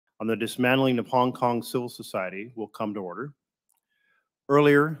on the dismantling of Hong Kong civil society will come to order.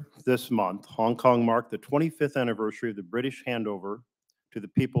 Earlier this month, Hong Kong marked the 25th anniversary of the British handover to the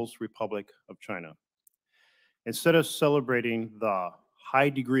People's Republic of China. Instead of celebrating the high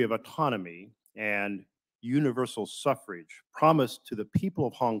degree of autonomy and universal suffrage promised to the people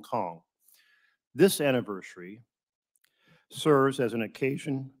of Hong Kong, this anniversary serves as an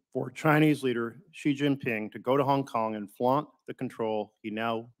occasion for Chinese leader Xi Jinping to go to Hong Kong and flaunt the control he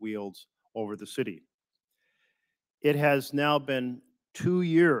now wields over the city. It has now been 2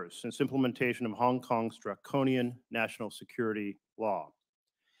 years since implementation of Hong Kong's draconian national security law.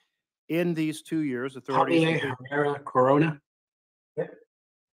 In these 2 years, authorities... Corona.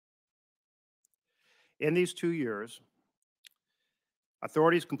 In these 2 years,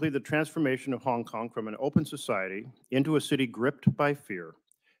 authorities completed the transformation of Hong Kong from an open society into a city gripped by fear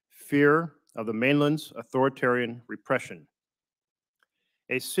of the mainland's authoritarian repression.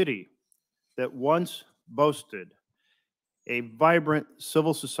 A city that once boasted a vibrant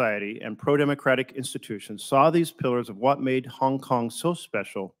civil society and pro-democratic institutions saw these pillars of what made Hong Kong so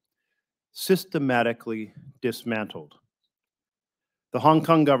special systematically dismantled. The Hong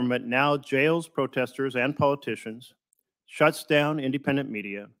Kong government now jails protesters and politicians, shuts down independent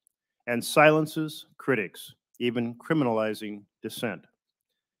media, and silences critics, even criminalizing dissent.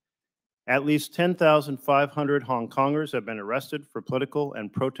 At least 10,500 Hong Kongers have been arrested for political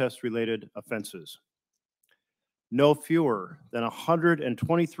and protest-related offenses. No fewer than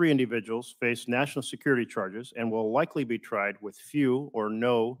 123 individuals face national security charges and will likely be tried with few or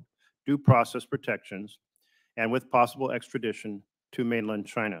no due process protections and with possible extradition to mainland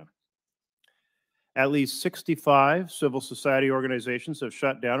China. At least 65 civil society organizations have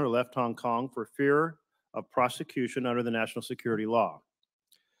shut down or left Hong Kong for fear of prosecution under the national security law.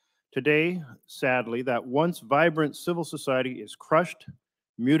 Today, sadly, that once vibrant civil society is crushed,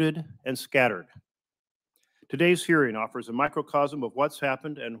 muted, and scattered. Today's hearing offers a microcosm of what's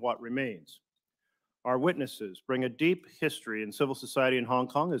happened and what remains. Our witnesses bring a deep history in civil society in Hong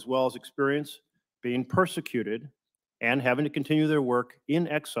Kong, as well as experience being persecuted and having to continue their work in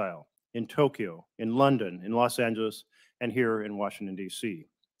exile in Tokyo, in London, in Los Angeles, and here in Washington, D.C.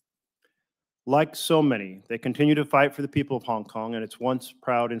 Like so many, they continue to fight for the people of Hong Kong and its once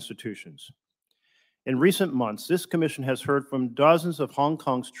proud institutions. In recent months, this commission has heard from dozens of Hong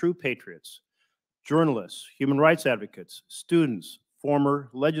Kong's true patriots, journalists, human rights advocates, students, former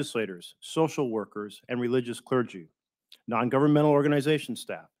legislators, social workers, and religious clergy, non-governmental organization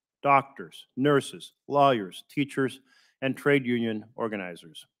staff, doctors, nurses, lawyers, teachers, and trade union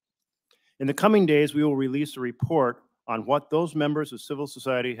organizers. In the coming days, we will release a report on what those members of civil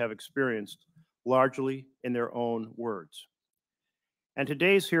society have experienced, largely in their own words. And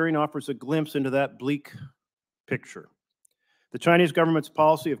today's hearing offers a glimpse into that bleak picture. The Chinese government's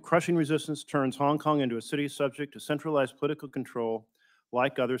policy of crushing resistance turns Hong Kong into a city subject to centralized political control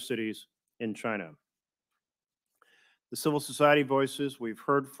like other cities in China. The civil society voices we've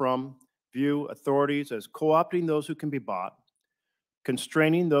heard from view authorities as co-opting those who can be bought,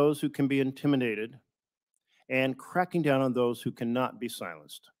 constraining those who can be intimidated, and cracking down on those who cannot be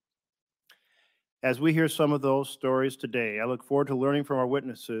silenced. As we hear some of those stories today, I look forward to learning from our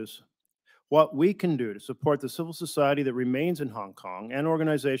witnesses what we can do to support the civil society that remains in Hong Kong and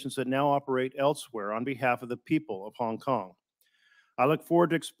organizations that now operate elsewhere on behalf of the people of Hong Kong. I look forward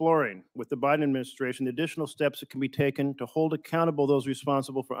to exploring with the Biden administration the additional steps that can be taken to hold accountable those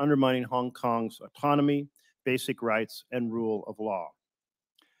responsible for undermining Hong Kong's autonomy, basic rights, and rule of law.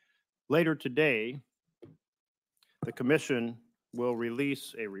 Later today, the Commission will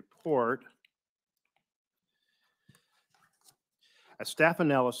release a report, a staff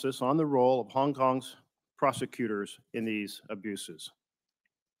analysis on the role of Hong Kong's prosecutors in these abuses.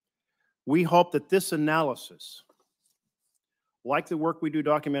 We hope that this analysis, like the work we do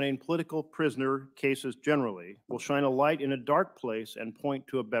documenting political prisoner cases generally, will shine a light in a dark place and point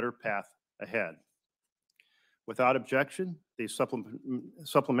to a better path ahead. Without objection, these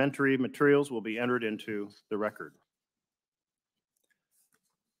supplementary materials will be entered into the record.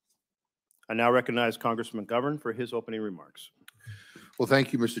 I now recognize Congressman McGovern for his opening remarks. Well,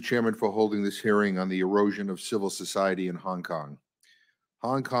 thank you, Mr. Chairman, for holding this hearing on the erosion of civil society in Hong Kong.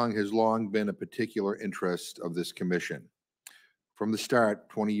 Hong Kong has long been a particular interest of this commission. From the start,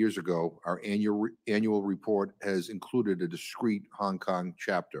 20 years ago, our annual report has included a discrete Hong Kong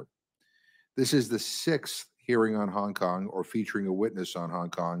chapter. This is the 6th hearing on Hong Kong or featuring a witness on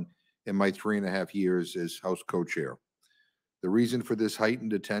Hong Kong in my 3.5 years as House co-chair. The reason for this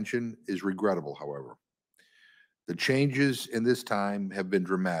heightened attention is regrettable, however. The changes in this time have been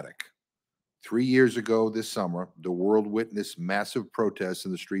dramatic. 3 years ago this summer, the world witnessed massive protests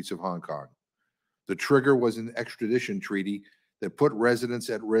in the streets of Hong Kong. The trigger was an extradition treaty that put residents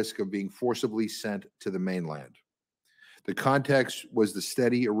at risk of being forcibly sent to the mainland. The context was the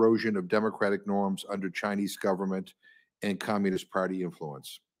steady erosion of democratic norms under Chinese government and Communist Party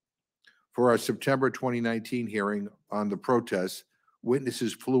influence. For our September 2019 hearing on the protests,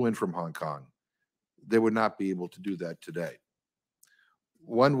 witnesses flew in from Hong Kong. They would not be able to do that today.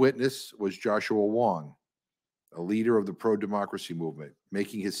 One witness was Joshua Wong, a leader of the pro-democracy movement,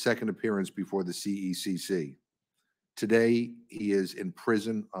 making his second appearance before the CECC. Today, he is in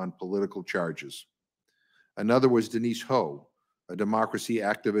prison on political charges. Another was Denise Ho, a democracy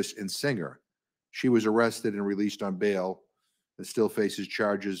activist and singer. She was arrested and released on bail and still faces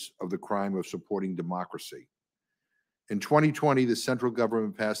charges of the crime of supporting democracy. In 2020, the central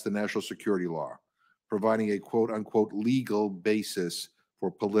government passed the National Security Law, providing a quote-unquote legal basis for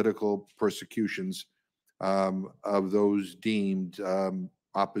political persecutions of those deemed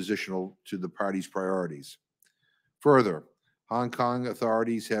oppositional to the party's priorities. Further, Hong Kong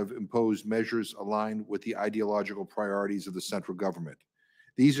authorities have imposed measures aligned with the ideological priorities of the central government.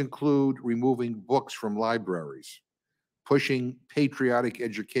 These include removing books from libraries, pushing patriotic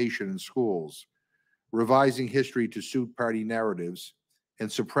education in schools, revising history to suit party narratives,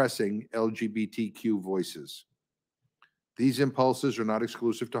 and suppressing LGBTQ voices. These impulses are not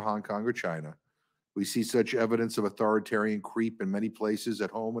exclusive to Hong Kong or China. We see such evidence of authoritarian creep in many places at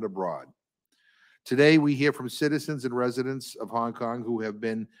home and abroad. Today, we hear from citizens and residents of Hong Kong who have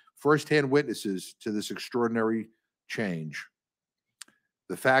been firsthand witnesses to this extraordinary change.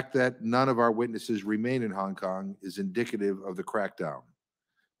 The fact that none of our witnesses remain in Hong Kong is indicative of the crackdown.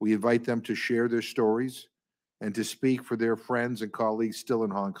 We invite them to share their stories and to speak for their friends and colleagues still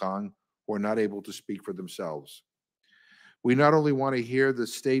in Hong Kong who are not able to speak for themselves. We not only want to hear the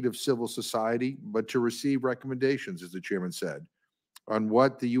state of civil society, but to receive recommendations, as the chairman said, on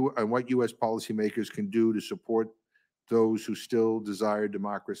what U.S. policymakers can do to support those who still desire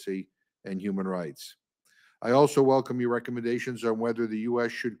democracy and human rights. I also welcome your recommendations on whether the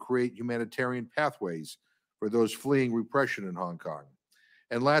U.S. should create humanitarian pathways for those fleeing repression in Hong Kong.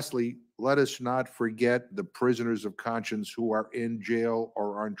 And lastly, let us not forget the prisoners of conscience who are in jail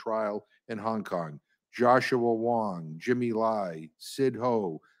or on trial in Hong Kong. Joshua Wong, Jimmy Lai, Sid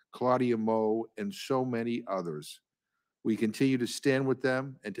Ho, Claudia Mo, and so many others. We continue to stand with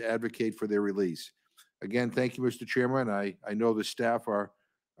them and to advocate for their release. Again, thank you, Mr. Chairman. I know the staff are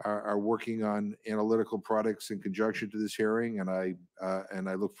working on analytical products in conjunction to this hearing, and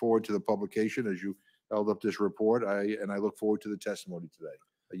I look forward to the publication as you held up this report. And I look forward to the testimony today.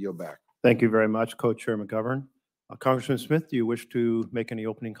 I yield back. Thank you very much, Co-Chair McGovern. Congressman Smith, do you wish to make any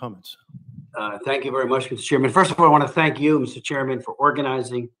opening comments? Thank you very much, Mr. Chairman. First of all, I want to thank you, Mr. Chairman, for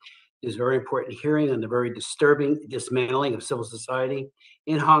organizing this very important hearing on the very disturbing dismantling of civil society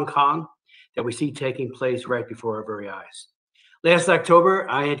in Hong Kong that we see taking place right before our very eyes. Last October,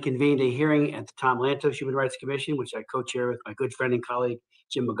 I had convened a hearing at the Tom Lantos Human Rights Commission, which I co-chair with my good friend and colleague,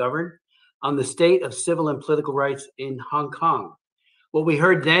 Jim McGovern, on the state of civil and political rights in Hong Kong. What we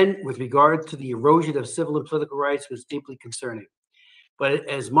heard then with regard to the erosion of civil and political rights was deeply concerning. But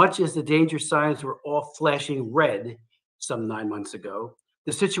as much as the danger signs were all flashing red some 9 months ago,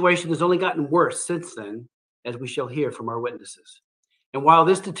 the situation has only gotten worse since then, as we shall hear from our witnesses. And while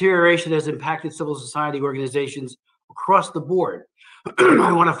this deterioration has impacted civil society organizations across the board,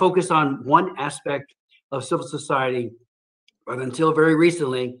 I want to focus on one aspect of civil society that until very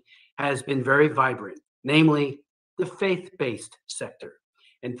recently has been very vibrant, namely the faith-based sector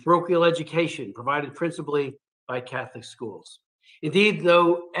and parochial education provided principally by Catholic schools. Indeed,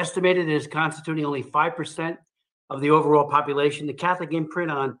 though estimated as constituting only 5% of the overall population, the Catholic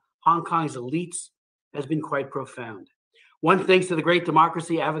imprint on Hong Kong's elites has been quite profound. One thanks to the great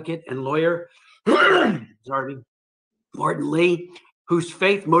democracy advocate and lawyer, Martin Lee, whose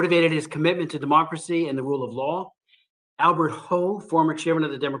faith motivated his commitment to democracy and the rule of law, Albert Ho, former chairman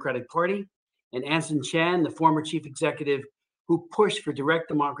of the Democratic Party, and Anson Chan, the former chief executive who pushed for direct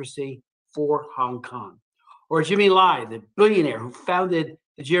democracy for Hong Kong. Or Jimmy Lai, the billionaire who founded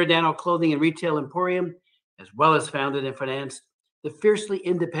the Giordano Clothing and Retail Emporium, as well as founded and financed the fiercely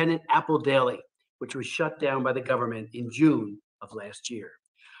independent Apple Daily, which was shut down by the government in June of last year.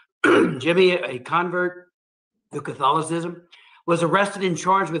 Jimmy, a convert to Catholicism, was arrested and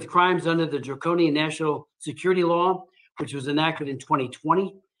charged with crimes under the draconian national security law, which was enacted in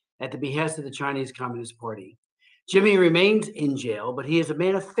 2020 at the behest of the Chinese Communist Party. Jimmy remains in jail, but he is a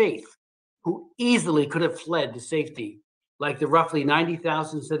man of faith who easily could have fled to safety, like the roughly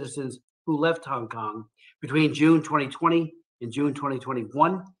 90,000 citizens who left Hong Kong between June 2020 and June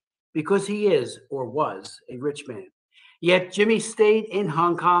 2021, because he is or was a rich man. Yet Jimmy stayed in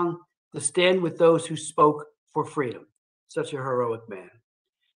Hong Kong to stand with those who spoke for freedom. Such a heroic man.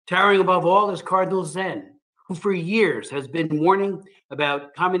 Towering above all is Cardinal Zen, who for years has been warning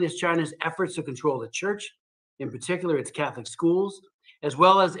about Communist China's efforts to control the church, in particular its Catholic schools, as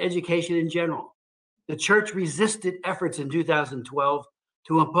well as education in general. The church resisted efforts in 2012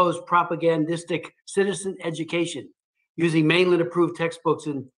 to impose propagandistic citizen education using mainland-approved textbooks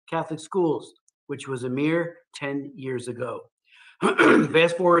in Catholic schools, which was a mere 10 years ago.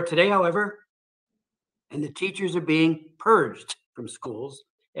 Fast forward today, however, and the teachers are being purged from schools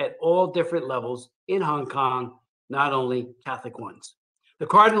at all different levels in Hong Kong, not only Catholic ones. The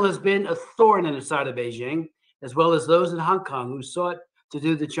Cardinal has been a thorn in the side of Beijing, as well as those in Hong Kong who sought to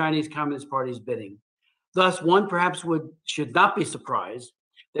do the Chinese Communist Party's bidding. Thus, one perhaps should not be surprised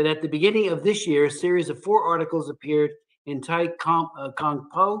that at the beginning of this year, a series of 4 articles appeared in Tai Kong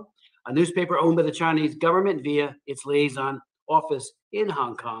Po, a newspaper owned by the Chinese government via its liaison office in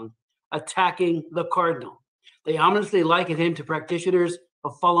Hong Kong, attacking the Cardinal. They ominously likened him to practitioners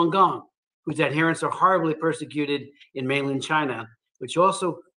of Falun Gong, whose adherents are horribly persecuted in mainland China,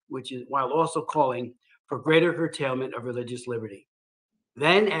 while also calling for greater curtailment of religious liberty.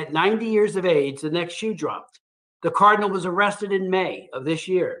 Then, at 90 years of age, the next shoe dropped. The Cardinal was arrested in May of this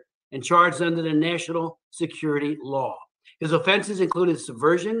year and charged under the national security law. His offenses included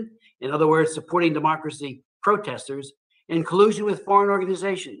subversion, in other words, supporting democracy protesters, and collusion with foreign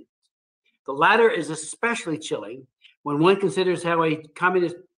organizations. The latter is especially chilling when one considers how in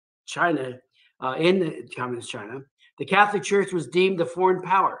Communist China, the Catholic Church was deemed a foreign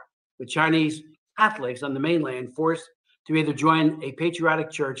power, with Chinese Catholics on the mainland forced to either join a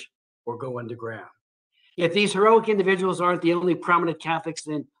patriotic church or go underground. Yet these heroic individuals aren't the only prominent Catholics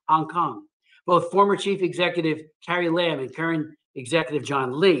in Hong Kong. Both former Chief Executive Carrie Lam and current Executive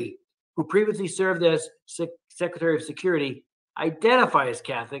John Lee, who previously served as Secretary of Security, identify as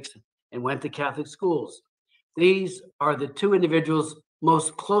Catholics and went to Catholic schools. These are the 2 individuals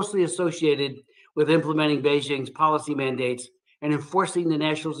most closely associated with implementing Beijing's policy mandates and enforcing the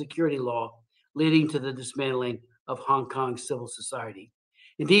national security law, leading to the dismantling of Hong Kong's civil society.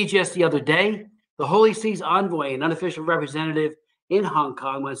 Indeed, just the other day, the Holy See's envoy and unofficial representative in Hong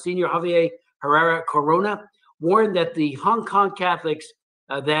Kong, Monsignor Javier Herrera Corona, warned that the Hong Kong Catholics,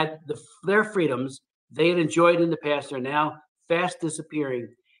 their freedoms they had enjoyed in the past are now fast disappearing,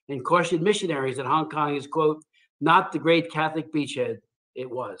 and cautioned missionaries that Hong Kong is, quote, not the great Catholic beachhead it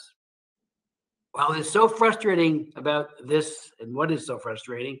was. While it's so frustrating about this, and what is so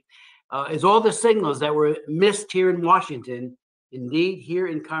frustrating, is all the signals that were missed here in Washington, indeed here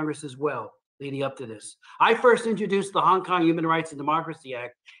in Congress as well, leading up to this. I first introduced the Hong Kong Human Rights and Democracy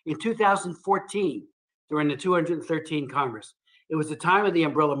Act in 2014 during the 213 Congress. It was the time of the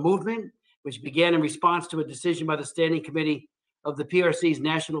umbrella movement, which began in response to a decision by the Standing Committee of the PRC's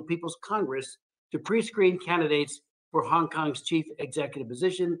National People's Congress to pre-screen candidates for Hong Kong's chief executive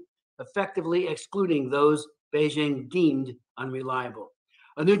position, effectively excluding those Beijing deemed unreliable.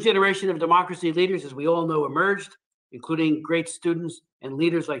 A new generation of democracy leaders, as we all know, emerged, including great students and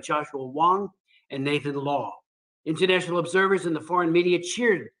leaders like Joshua Wong and Nathan Law. International observers and the foreign media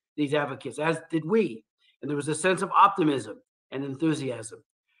cheered these advocates, as did we, and there was a sense of optimism and enthusiasm.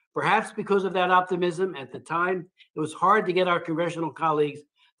 Perhaps because of that optimism at the time, it was hard to get our congressional colleagues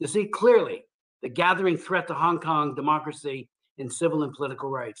to see clearly the gathering threat to Hong Kong democracy and civil and political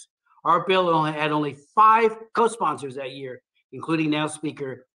rights. Our bill had only 5 co-sponsors that year, including now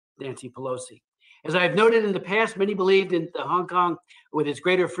Speaker Nancy Pelosi. As I've noted in the past, many believed in the Hong Kong, with its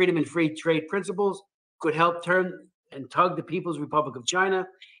greater freedom and free trade principles, could help turn and tug the People's Republic of China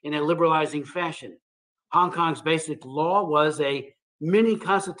in a liberalizing fashion. Hong Kong's basic law was a mini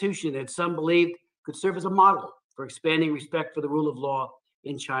constitution that some believed could serve as a model for expanding respect for the rule of law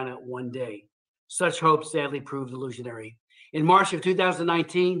in China one day. Such hope sadly proved illusionary. In March of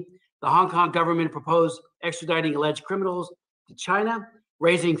 2019, the Hong Kong government proposed extraditing alleged criminals to China,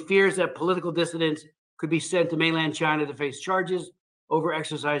 raising fears that political dissidents could be sent to mainland China to face charges over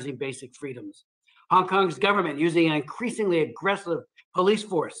exercising basic freedoms. Hong Kong's government, using an increasingly aggressive police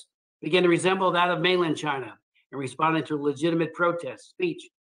force, began to resemble that of mainland China in responding to legitimate protest, speech,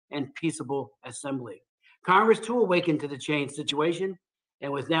 and peaceable assembly. Congress too awakened to the changed situation,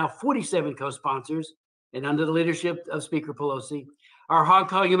 and with now 47 co-sponsors, and under the leadership of Speaker Pelosi, our Hong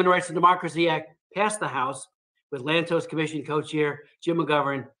Kong Human Rights and Democracy Act passed the House with Lantos Commission co-chair Jim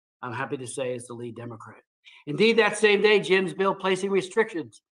McGovern, I'm happy to say, is the lead Democrat. Indeed, that same day, Jim's bill placing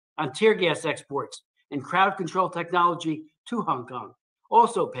restrictions on tear gas exports and crowd control technology to Hong Kong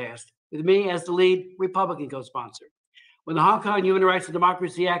also passed, with me as the lead Republican co-sponsor. When the Hong Kong Human Rights and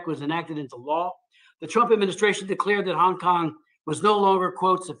Democracy Act was enacted into law, the Trump administration declared that Hong Kong was no longer,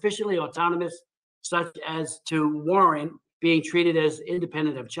 quote, sufficiently autonomous, such as to warrant being treated as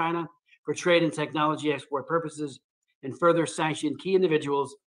independent of China for trade and technology export purposes, and further sanctioned key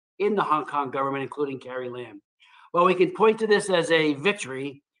individuals in the Hong Kong government, including Carrie Lam. While we can point to this as a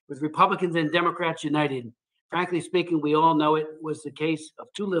victory with Republicans and Democrats united, frankly speaking, we all know it was the case of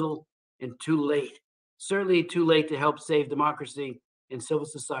too little and too late. Certainly too late to help save democracy and civil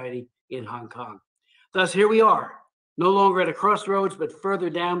society in Hong Kong. Thus, here we are, no longer at a crossroads, but further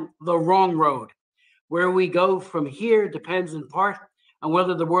down the wrong road. Where we go from here depends in part on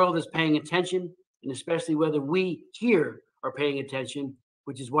whether the world is paying attention, and especially whether we here are paying attention,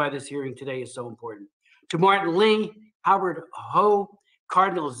 which is why this hearing today is so important. To Martin Lee, Howard Ho,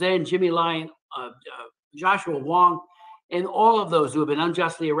 Cardinal Zen, Jimmy Lai, Joshua Wong, and all of those who have been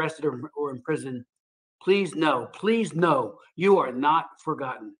unjustly arrested or imprisoned, please know you are not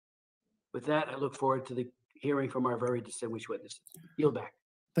forgotten. With that, I look forward to the hearing from our very distinguished witnesses. Yield back.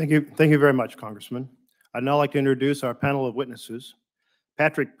 Thank you. Thank you very much, Congressman. I'd now like to introduce our panel of witnesses.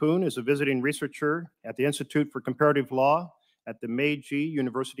 Patrick Poon is a visiting researcher at the Institute for Comparative Law at the Meiji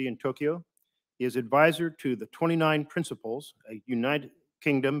University in Tokyo. He is advisor to the 29 Principles, a United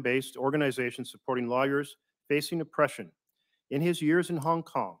Kingdom-based organization supporting lawyers facing oppression. In his years in Hong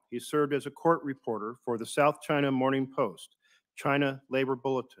Kong, he served as a court reporter for the South China Morning Post, China Labor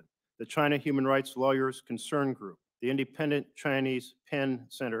Bulletin, the China Human Rights Lawyers Concern Group, the Independent Chinese Pen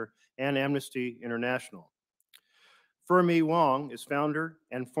Center, and Amnesty International. Fermi Wang is founder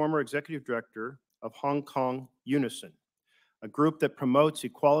and former executive director of Hong Kong Unison, a group that promotes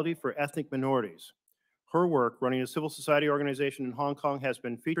equality for ethnic minorities. Her work running a civil society organization in Hong Kong has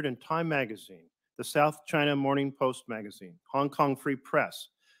been featured in Time Magazine, the South China Morning Post magazine, Hong Kong Free Press.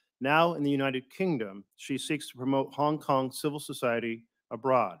 Now in the United Kingdom, she seeks to promote Hong Kong civil society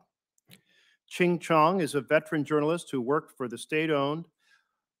abroad. Ching Chong is a veteran journalist who worked for the state-owned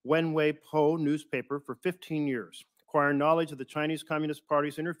Wenwei Po newspaper for 15 years, acquiring knowledge of the Chinese Communist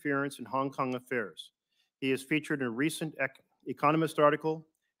Party's interference in Hong Kong affairs. He is featured in a recent Economist article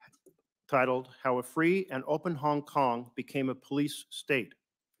titled How a Free and Open Hong Kong Became a Police State.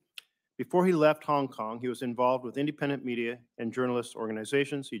 Before he left Hong Kong, he was involved with independent media and journalist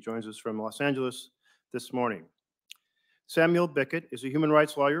organizations. He joins us from Los Angeles this morning. Samuel Bickett is a human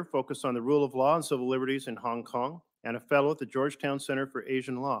rights lawyer focused on the rule of law and civil liberties in Hong Kong and a fellow at the Georgetown Center for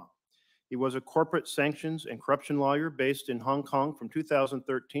Asian Law. He was a corporate sanctions and corruption lawyer based in Hong Kong from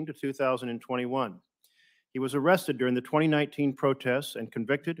 2013 to 2021. He was arrested during the 2019 protests and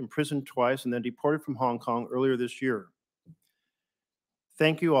convicted, imprisoned twice, and then deported from Hong Kong earlier this year.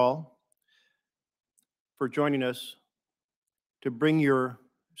 Thank you all for joining us to bring your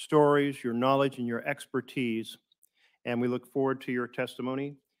stories, your knowledge, and your expertise, and we look forward to your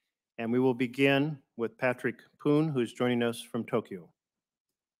testimony. And we will begin with Patrick Poon, who's joining us from Tokyo.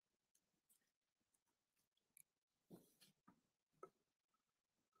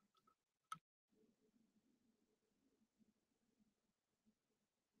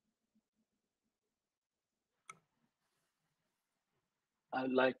 I'd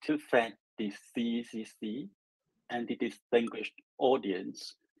like to thank the CECC and the distinguished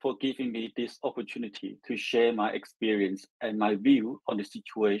audience for giving me this opportunity to share my experience and my view on the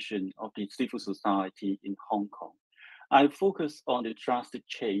situation of the civil society in Hong Kong. I focus on the drastic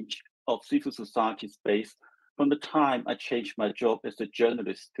change of civil society space from the time I changed my job as a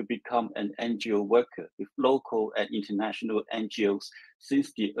journalist to become an NGO worker with local and international NGOs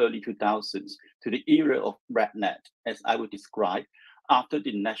since the early 2000s to the era of RedNet, as I would describe, after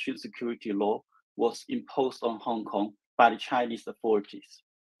the national security law was imposed on Hong Kong by the Chinese authorities.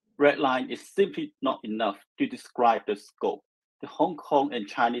 Red line is simply not enough to describe the scope. The Hong Kong and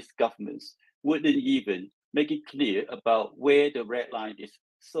Chinese governments wouldn't even make it clear about where the red line is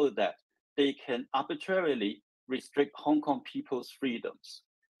so that they can arbitrarily restrict Hong Kong people's freedoms.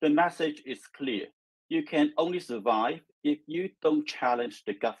 The message is clear. You can only survive if you don't challenge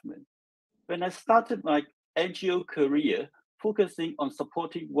the government. When I started my NGO career, focusing on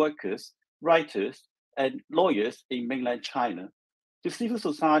supporting workers, writers, and lawyers in mainland China, the civil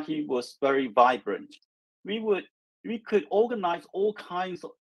society was very vibrant. We could organize all kinds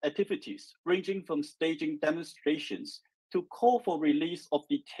of activities, ranging from staging demonstrations to call for release of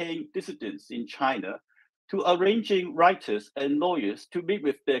detained dissidents in China, to arranging writers and lawyers to meet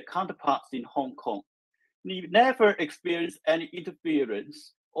with their counterparts in Hong Kong. We never experienced any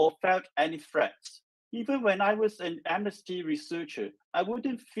interference or felt any threats. Even when I was an Amnesty researcher, I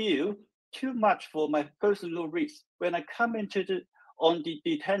wouldn't feel too much for my personal risk when I commented on the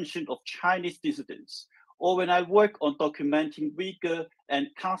detention of Chinese dissidents or when I work on documenting Uyghur and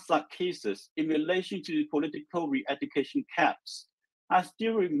Kazakh cases in relation to political re-education camps. I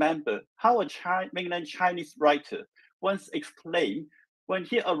still remember how a mainland Chinese writer once exclaimed when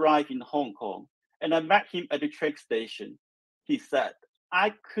he arrived in Hong Kong, and I met him at the train station. He said,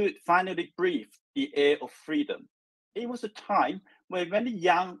 I could finally breathe the air of freedom. It was a time when many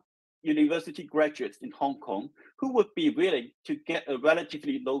young university graduates in Hong Kong who would be willing to get a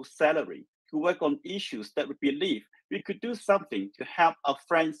relatively low salary to work on issues that we believe we could do something to help our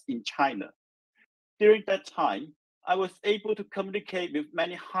friends in China. During that time, I was able to communicate with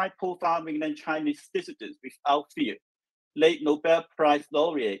many high-profile mainland Chinese dissidents without fear. Late Nobel Prize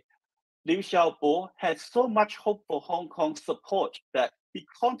laureate Liu Xiaobo had so much hope for Hong Kong's support that he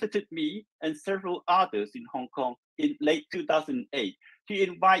contacted me and several others in Hong Kong in late 2008 to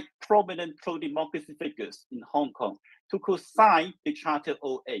invite prominent pro-democracy figures in Hong Kong to co-sign the Charter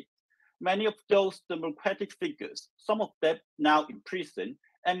 08. Many of those democratic figures, some of them now in prison,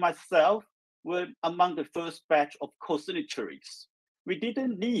 and myself were among the first batch of co-signatories. We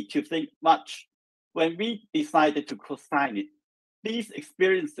didn't need to think much when we decided to co-sign it. These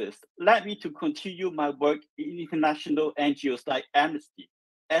experiences led me to continue my work in international NGOs like Amnesty,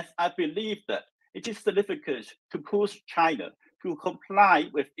 as I believe that it is significant to push China to comply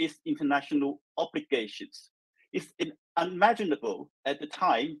with its international obligations. It's unimaginable at the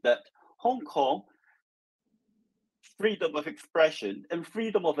time that Hong Kong freedom of expression and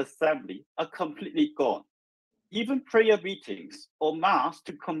freedom of assembly are completely gone. Even prayer meetings or mass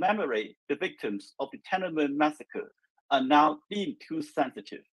to commemorate the victims of the Tiananmen massacre are now deemed too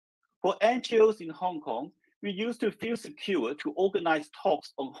sensitive. For NGOs in Hong Kong, we used to feel secure to organize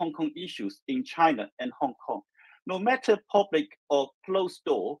talks on Hong Kong issues in China and Hong Kong, no matter public or closed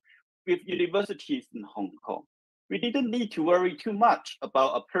door, with universities in Hong Kong. We didn't need to worry too much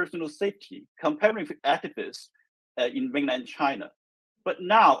about our personal safety comparing with activists in mainland China. But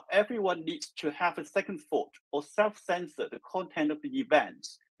now everyone needs to have a second thought or self-censor the content of the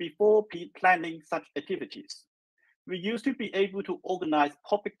events before planning such activities. We used to be able to organize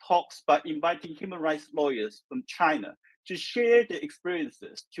public talks by inviting human rights lawyers from China to share their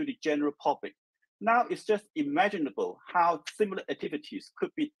experiences to the general public. Now it's just imaginable how similar activities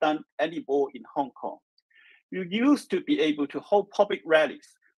could be done anymore in Hong Kong. We used to be able to hold public rallies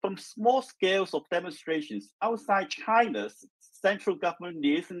from small scales of demonstrations outside China's central government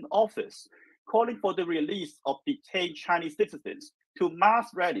liaison office, calling for the release of detained Chinese citizens, to mass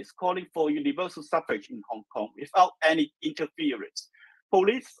rallies calling for universal suffrage in Hong Kong without any interference.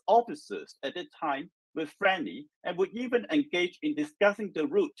 Police officers at that time were friendly and would even engage in discussing the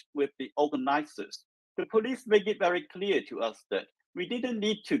route with the organizers. The police made it very clear to us that we didn't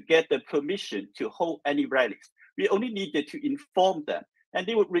need to get the permission to hold any rallies. We only needed to inform them, and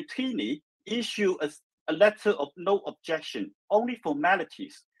they would routinely issue a letter of no objection, only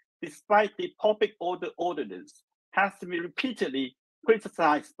formalities, despite the public order ordinance has to be repeatedly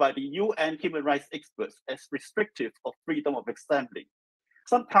criticized by the UN human rights experts as restrictive of freedom of assembly.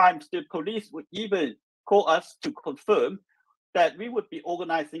 Sometimes the police would even call us to confirm that we would be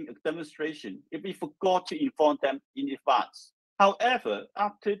organizing a demonstration if we forgot to inform them in advance. However,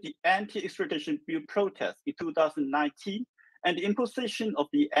 after the anti-extradition bill protest in 2019 and the imposition of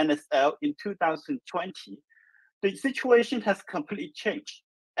the NSL in 2020, the situation has completely changed.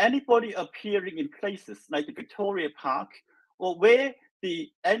 Anybody appearing in places like the Victoria Park or where the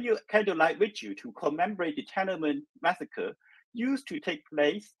annual candlelight vigil to commemorate the Tiananmen massacre used to take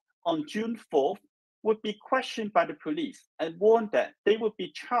place on June 4th would be questioned by the police and warned that they would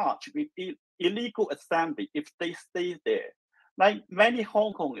be charged with illegal assembly if they stayed there. Like many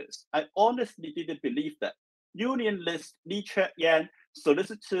Hong Kongers, I honestly didn't believe that unionist Lee Cheuk-yan,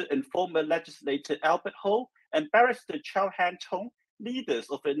 solicitor and former legislator Albert Ho, and barrister Chow Han-chung, leaders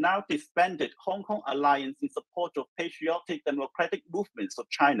of a now disbanded Hong Kong Alliance in support of patriotic democratic movements of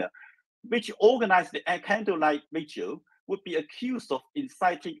China, which organized the candlelight vigil, would be accused of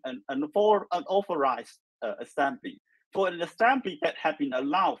inciting an unauthorized assembly for an assembly that had been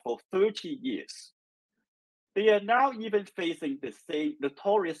allowed for 30 years. They are now even facing the same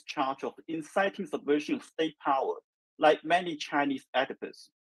notorious charge of inciting subversion of state power, like many Chinese activists.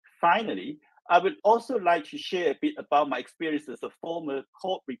 Finally, I would also like to share a bit about my experience as a former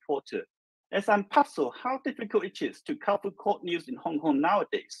court reporter, as I'm puzzled how difficult it is to cover court news in Hong Kong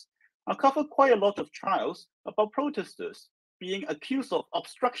nowadays. I cover quite a lot of trials about protesters being accused of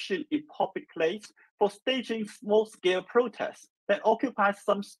obstruction in public place for staging small-scale protests that occupy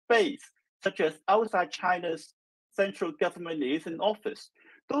some space, such as outside China's central government liaison office.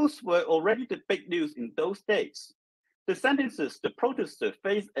 Those were already the big news in those days. The sentences the protesters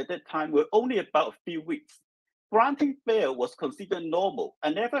faced at that time were only about a few weeks. Granting bail was considered normal.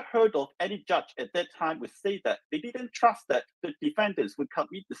 I never heard of any judge at that time would say that they didn't trust that the defendants would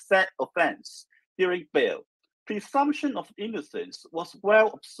commit the said offense during bail. Presumption of innocence was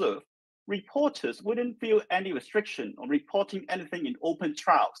well observed. Reporters wouldn't feel any restriction on reporting anything in open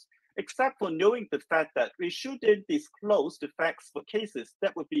trials, except for knowing the fact that we shouldn't disclose the facts for cases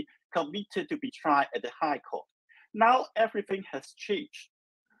that would be committed to be tried at the High Court. Now everything has changed.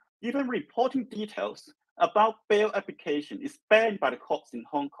 Even reporting details about bail application is banned by the courts in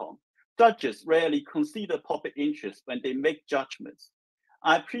Hong Kong. Judges rarely consider public interest when they make judgments.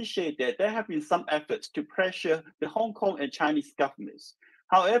 I appreciate that there have been some efforts to pressure the Hong Kong and Chinese governments.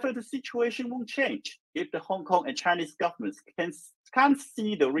 However, the situation won't change if the Hong Kong and Chinese governments can't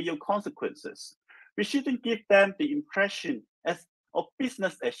see the real consequences. We shouldn't give them the impression of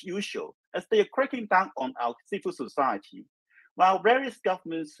business as usual, as they are cracking down on our civil society. While various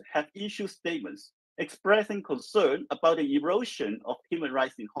governments have issued statements expressing concern about the erosion of human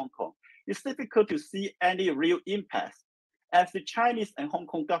rights in Hong Kong, it's difficult to see any real impact, as the Chinese and Hong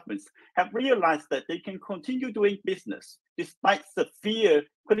Kong governments have realized that they can continue doing business despite severe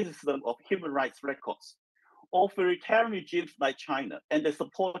criticism of human rights records. Authoritarian regimes like China and their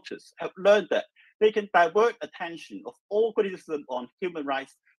supporters have learned that they can divert attention of all criticism on human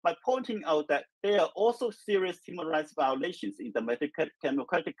rights by pointing out that there are also serious human rights violations in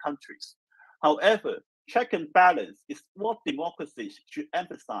democratic countries. However, check and balance is what democracies should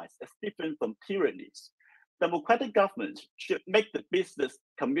emphasize as different from tyrannies. Democratic governments should make the business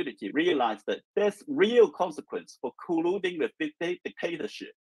community realize that there's real consequence for colluding with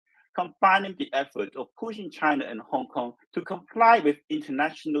dictatorship, combining the effort of pushing China and Hong Kong to comply with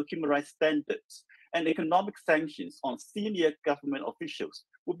international human rights standards and economic sanctions on senior government officials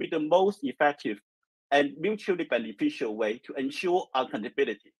would be the most effective and mutually beneficial way to ensure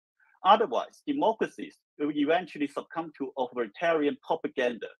accountability. Otherwise, democracies will eventually succumb to authoritarian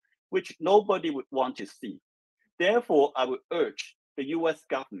propaganda, which nobody would want to see. Therefore, I would urge the US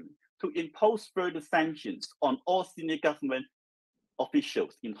government to impose further sanctions on all senior government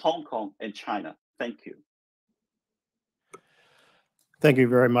officials in Hong Kong and China. Thank you. Thank you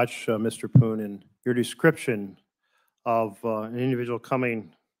very much, Mr. Poon. And your description of an individual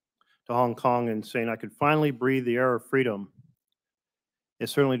coming to Hong Kong and saying, I could finally breathe the air of freedom, is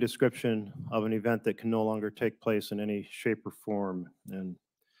certainly a description of an event that can no longer take place in any shape or form. And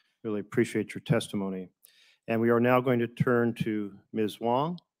really appreciate your testimony. And we are now going to turn to Ms.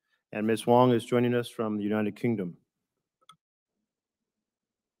 Wong. And Ms. Wong is joining us from the United Kingdom.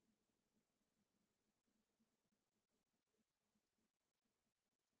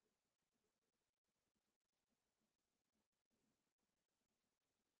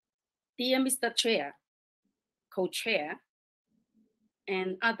 Dear Mr. Chair, Co-Chair,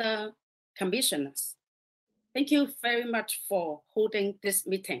 and other commissioners, thank you very much for holding this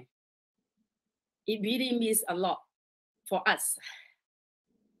meeting. It really means a lot for us.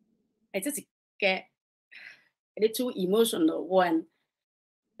 I just get a little emotional when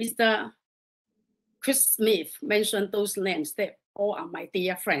Mr. Chris Smith mentioned those names. They all are my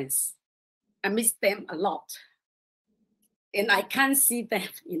dear friends. I miss them a lot. And I can't see them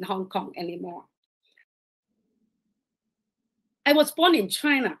in Hong Kong anymore. I was born in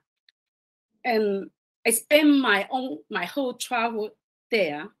China, and I spent my whole childhood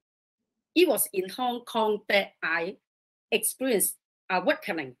there. It was in Hong Kong that I experienced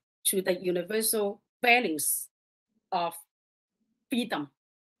awakening to the universal values of freedom,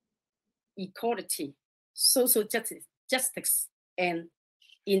 equality, social justice, and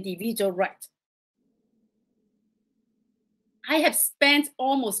individual rights. I have spent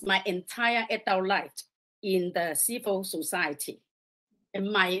almost my entire adult life in the civil society,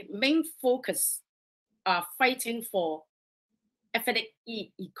 and my main focus are fighting for ethnic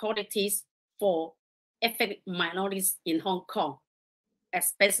equalities for ethnic minorities in Hong Kong,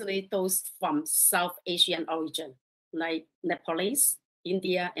 especially those from South Asian origin, like Nepalese,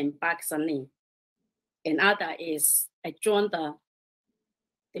 India, and Pakistani. And other is I joined the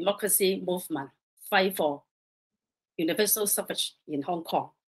democracy movement, fight for universal suffrage in Hong Kong.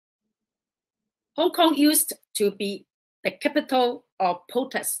 Hong Kong used to be the capital of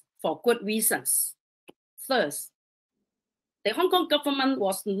protest for good reasons. First, the Hong Kong government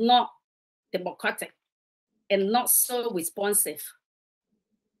was not democratic and not so responsive.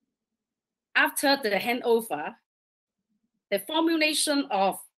 After the handover, the formulation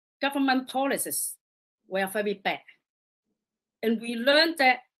of government policies were very bad. And we learned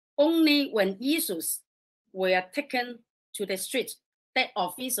that only when issues were taken to the street that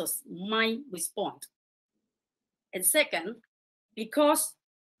officials might respond. And second, because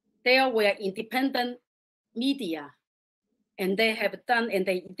there were independent media, and they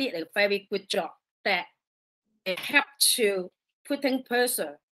did a very good job that they helped to putting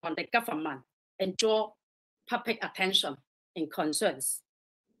pressure on the government and draw public attention and concerns.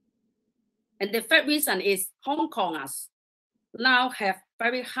 And the third reason is Hong Kongers now have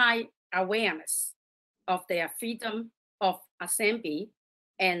very high awareness of their freedom of assembly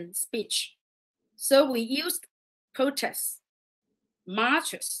and speech. So we used protests,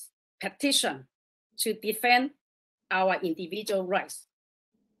 marches, petition to defend our individual rights.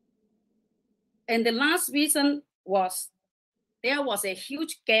 And the last reason was there was a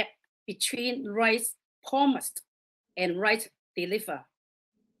huge gap between rights promised and rights delivered.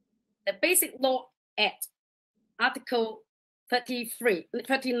 The Basic Law Act, Article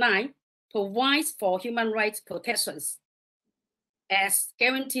 39, provides for human rights protections as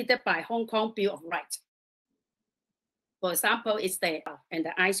guaranteed by Hong Kong Bill of Rights. For example, it's the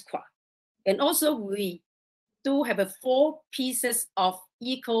ICRA. And also we do have 4 pieces of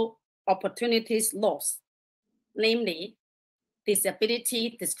equal opportunities laws, namely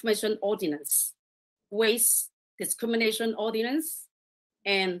Disability Discrimination Ordinance, Race Discrimination Ordinance,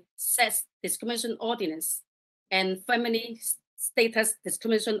 and Sex Discrimination Ordinance, and Family Status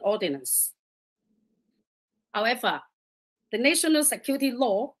Discrimination Ordinance. However, the national security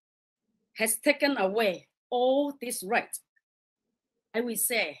law has taken away all these rights. I will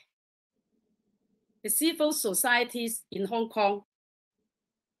say the civil societies in Hong Kong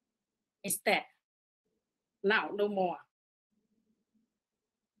is dead. Now, no more.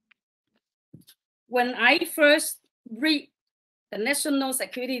 When I first read the national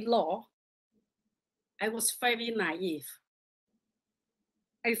security law, I was very naive.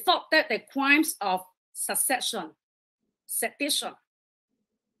 I thought that the crimes of secession, sedition,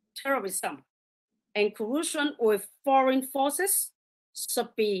 terrorism, and collusion with foreign forces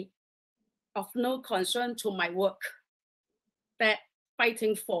should be of no concern to my work, that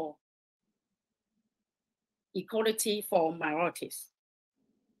fighting for equality for minorities.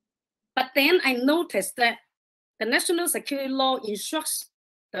 But then I noticed that the national security law instructs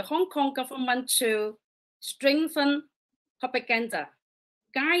the Hong Kong government to strengthen propaganda,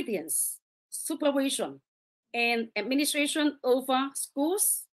 guidance, supervision, and administration over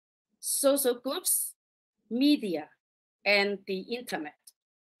schools, social groups, media, and the internet.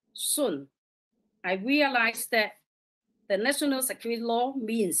 Soon, I realized that the national security law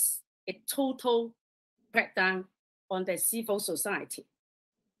means a total breakdown on the civil society.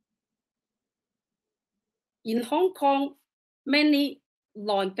 In Hong Kong, many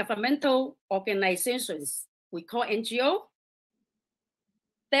non-governmental organizations, we call NGO,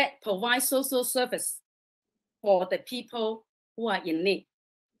 that provide social service for the people who are in need.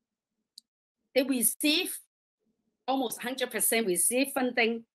 They receive almost 100% receive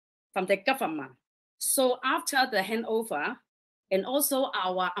funding from the government. So after the handover and also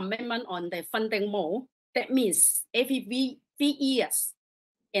our amendment on the funding mode, that means every 3 years,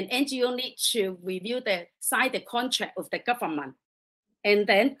 an NGO needs to sign the contract with the government and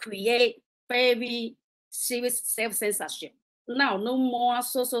then create very serious self-censorship. Now, no more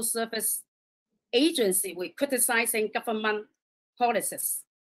social service agency with criticizing government policies.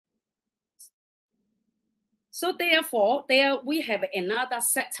 So therefore, there we have another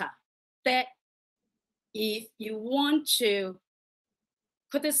sector that if you want to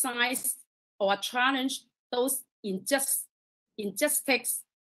criticize or challenge those injustice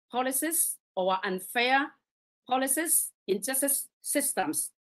policies or unfair policies, injustice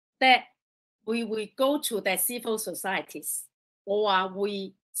systems, that we will go to the civil societies or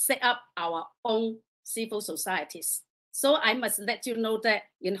we set up our own civil societies. So I must let you know that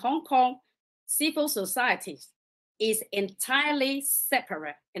in Hong Kong, civil societies is entirely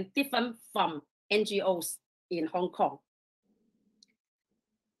separate and different from NGOs in Hong Kong.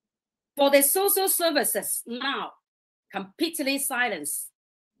 For the social services now, completely silenced.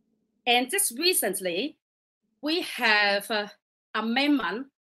 And just recently, we have an amendment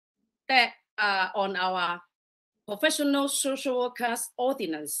that on our professional social workers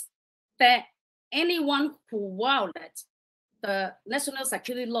ordinance that anyone who violates the national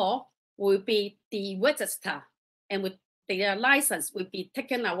security law will be deregistered and with their license will be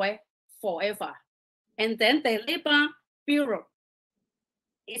taken away forever. And then the Labor Bureau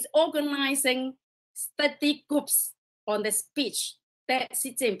is organizing study groups on the speech that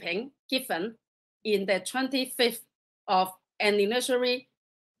Xi Jinping given in the 25th of anniversary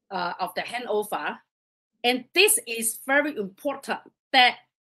of the handover. And this is very important that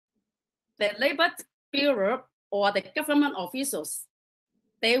the Labor Bureau or the government officials,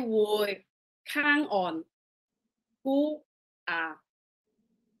 they will count on who are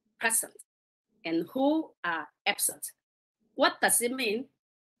present and who are absent. What does it mean?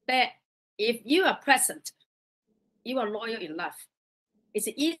 That if you are present, you are loyal enough, it's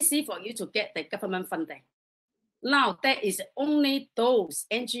easy for you to get the government funding. Now, there is only those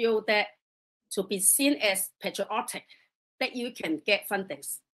NGOs that to be seen as patriotic that you can get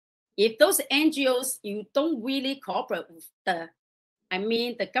fundings. If those NGOs, you don't really cooperate with the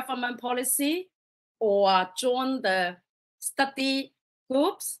government policy or join the study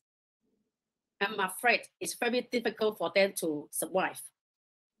groups, I'm afraid it's very difficult for them to survive.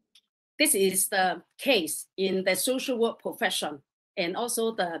 This is the case in the social work profession and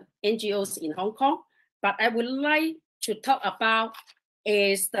also the NGOs in Hong Kong. But I would like to talk about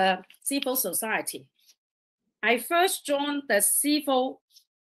is the civil society. I first joined the Civil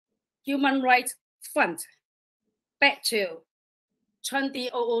Human Rights Fund back to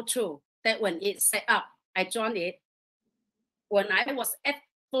 2002. That when it set up, I joined it when I was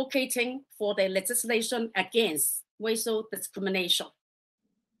advocating for the legislation against racial discrimination.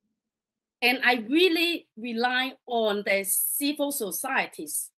 And I really rely on the civil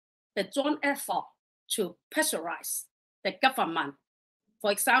societies, the joint effort to pressurize the government.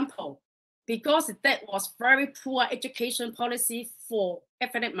 For example, because that was very poor education policy for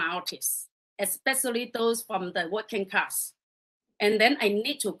ethnic minorities, especially those from the working class. And then I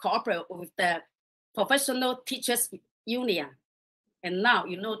need to cooperate with the professional teachers union. And now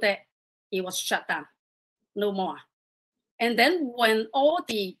you know that it was shut down, no more. And then when all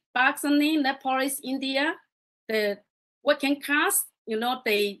the Pakistani, Nepalese, India, the working class,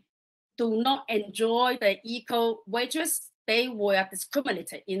 they do not enjoy the equal wages. They were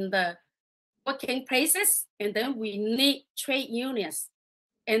discriminated in the working places. And then we need trade unions.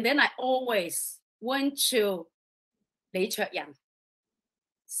 And then I always went to Lý Trợt Yang,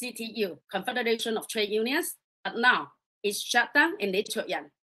 CTU, Confederation of Trade Unions. But now it's shut down and Lý Trợt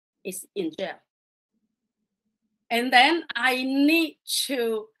Yang is in jail. And then I need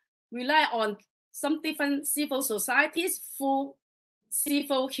to rely on some different civil societies through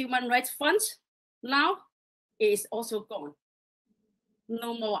Civil Human Rights Fund. Now it is also gone,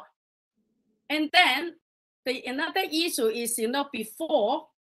 no more. And then another issue is, before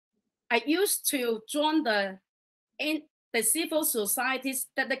I used to join the civil society's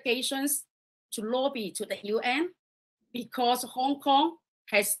delegations to lobby to the UN because Hong Kong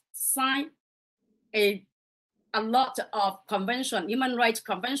has signed a lot of human rights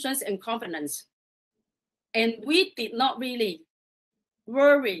conventions and covenants. And we did not really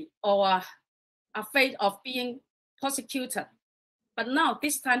worry or afraid of being prosecuted. But now,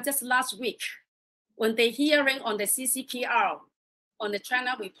 this time, just last week, when the hearing on the CCPR, on the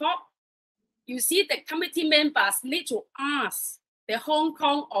China report, you see the committee members need to ask the Hong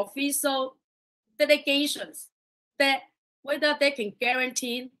Kong official delegations that whether they can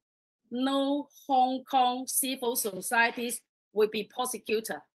guarantee no Hong Kong civil societies will be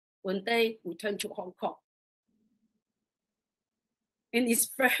prosecuted when they return to Hong Kong. And it's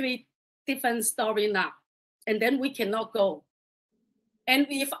very different story now. And then we cannot go. And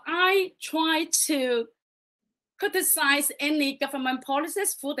if I try to criticize any government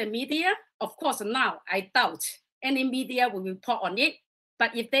policies through the media, of course, now I doubt any media will report on it.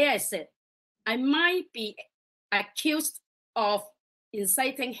 But if there is it, I might be accused of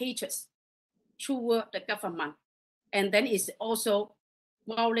inciting hatred toward the government. And then it's also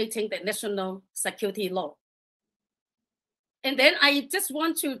violating the national security law. And then I just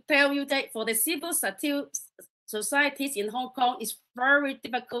want to tell you that for the civil societies in Hong Kong, it's very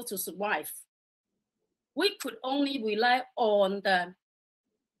difficult to survive. We could only rely on the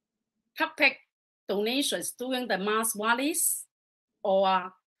public donations during the mass rallies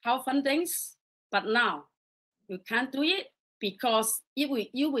or house fundings. But now you can't do it because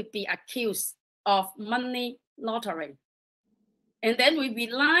you would be accused of money laundering. And then we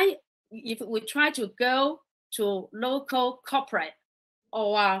rely, if we try to go to local corporate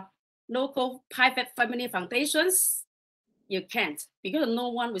or local private family foundations, you can't because no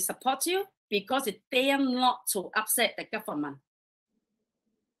one will support you because they dare not to upset the government.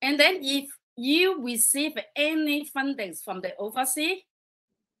 And then if you receive any fundings from the overseas,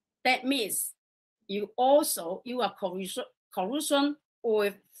 that means you are collusion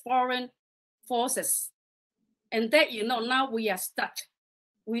with foreign forces. And that, now we are stuck.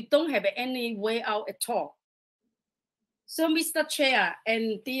 We don't have any way out at all. So, Mr. Chair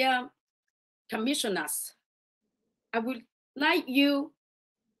and dear commissioners, I would like you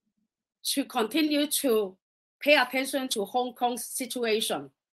to continue to pay attention to Hong Kong's situation.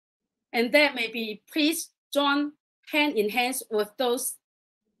 And that maybe please join hand in hand with those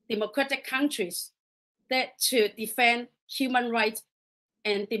democratic countries that to defend human rights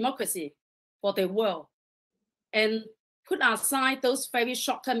and democracy for the world and put aside those very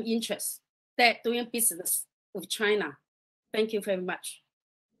short-term interests that doing business with China. Thank you very much.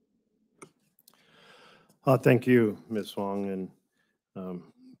 Thank you, Ms. Wong, and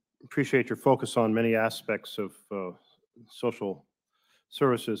appreciate your focus on many aspects of social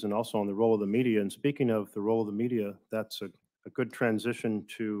services and also on the role of the media. And speaking of the role of the media, that's a good transition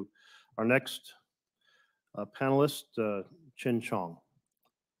to our next panelist, Chin Chong.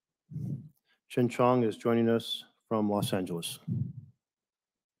 Chin Chong is joining us from Los Angeles.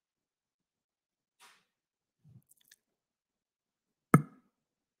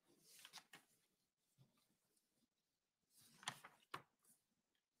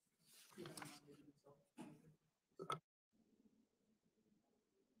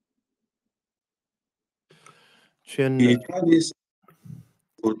 Chin, The Chinese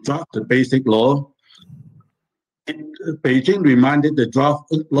will draft the basic law. Beijing reminded the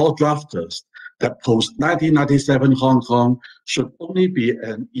law drafters that post-1997 Hong Kong should only be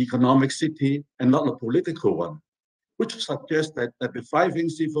an economic city and not a political one, which suggests that the thriving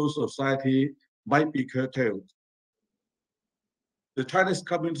civil society might be curtailed. The Chinese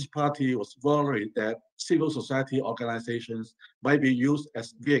Communist Party was worried that civil society organizations might be used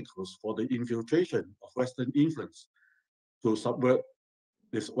as vehicles for the infiltration of Western influence to subvert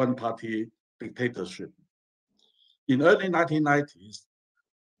this one-party dictatorship. In early 1990s,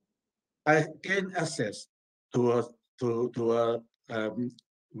 I gained access to a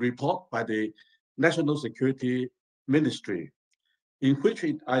report by the National Security Ministry, in which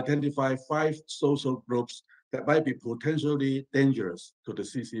it identified 5 social groups that might be potentially dangerous to the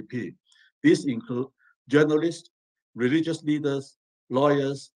CCP. These include journalists, religious leaders,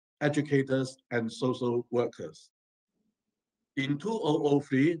 lawyers, educators, and social workers. In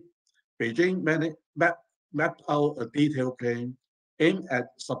 2003, Beijing mapped out a detailed plan aimed at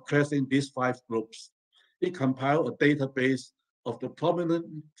suppressing these 5 groups. It compiled a database of the prominent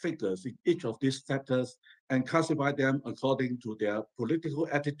figures in each of these sectors and classified them according to their political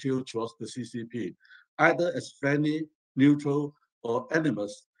attitude towards the CCP, either as friendly, neutral, or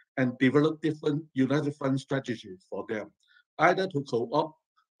enemies, and developed different united front strategies for them, either to co-opt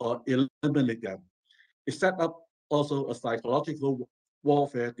or eliminate them. It set up also a psychological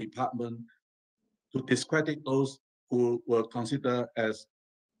warfare department to discredit those who were considered as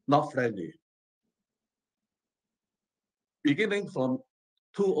not friendly. Beginning from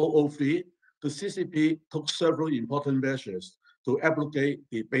 2003, the CCP took several important measures to abrogate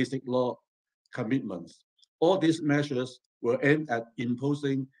the basic law commitments. All these measures were aimed at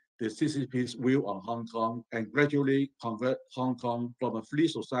imposing the CCP's view on Hong Kong and gradually convert Hong Kong from a free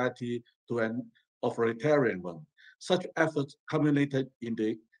society to an authoritarian one. Such efforts culminated in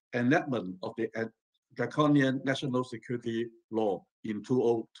the enactment of the draconian national security law in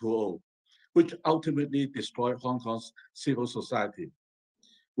 2020, which ultimately destroyed Hong Kong's civil society.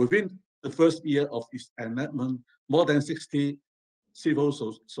 Within the first year of its enactment, more than 60 civil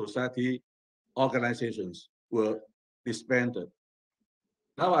society organizations were disbanded.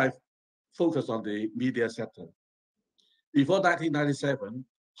 Now I focus on the media sector. Before 1997,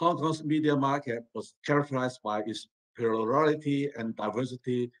 Hong Kong's media market was characterized by its plurality and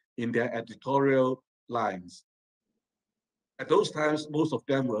diversity in their editorial lines. At those times, most of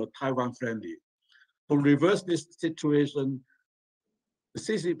them were Taiwan friendly. To reverse this situation, the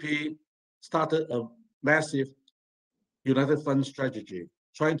CCP started a massive united front strategy,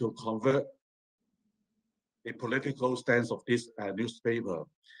 trying to convert the political stance of this newspaper.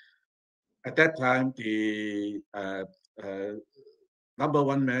 At that time, the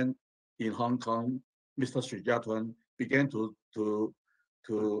 #1 man in Hong Kong, Mr. Xu Jiatuan, began to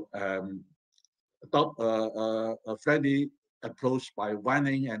adopt a friendly approach by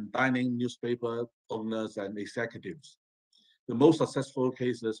wining and dining newspaper owners and executives. The most successful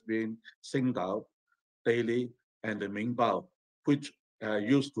cases being Xingdao Daily and the Mingbao, which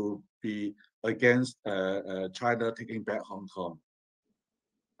used to be against China taking back Hong Kong.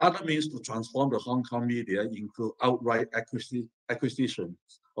 Other means to transform the Hong Kong media include outright acquisitions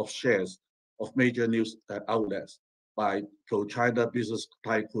of shares of major news outlets by pro-China business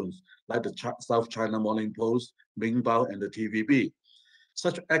tycoons like the South China Morning Post, Mingbao, and the TVB.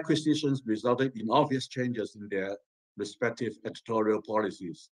 Such acquisitions resulted in obvious changes in their respective editorial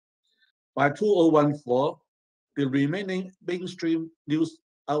policies. By 2014, the remaining mainstream news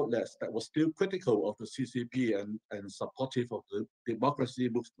outlets that were still critical of the CCP and supportive of the democracy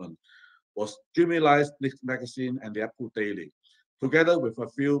movement was Jimmy Lai's Next Magazine and the Apple Daily, together with a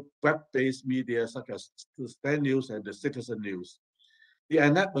few web-based media such as the Stand News and the Citizen News. The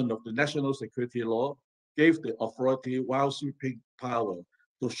enactment of the national security law gave the authority wild sweeping power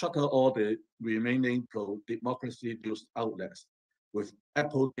to shutter all the remaining pro-democracy news outlets, with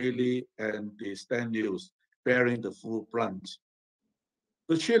Apple Daily and the Stand News bearing the full brunt.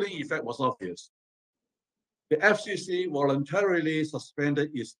 The chilling effect was obvious. The FCC voluntarily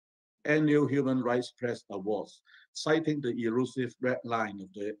suspended its annual Human Rights Press Awards, citing the elusive red line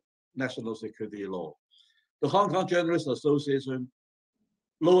of the national security law. The Hong Kong Journalists Association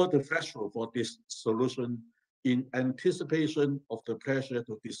lowered the threshold for this solution in anticipation of the pressure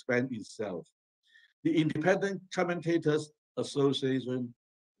to disband itself. The Independent Commentators Association,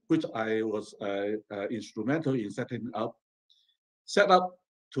 which I was instrumental in setting up, set up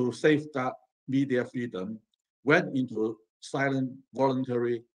to safeguard media freedom, went into silent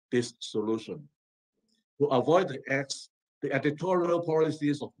voluntary dissolution. To avoid the acts, the editorial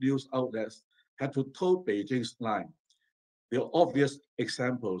policies of news outlets had to toe Beijing's line. The obvious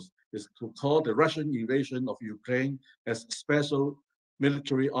examples is to call the Russian invasion of Ukraine as special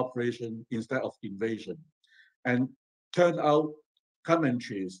military operation instead of invasion, and turn out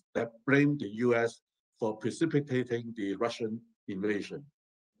commentaries that blame the US for precipitating the Russian invasion.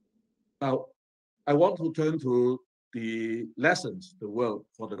 Now, I want to turn to the lessons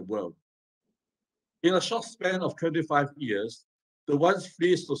for the world. In a short span of 25 years, the once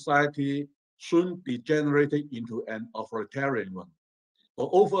free society soon degenerated into an authoritarian one. For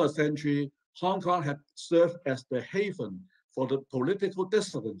over a century, Hong Kong had served as the haven for the political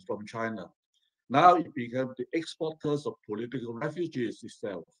dissidents from China. Now it became the exporters of political refugees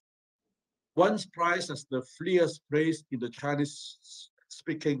itself. Once prized as the freest place in the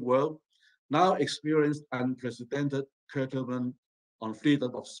Chinese-speaking world, now experienced unprecedented curtailment on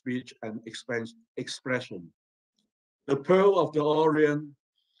freedom of speech and expression. The Pearl of the Orient,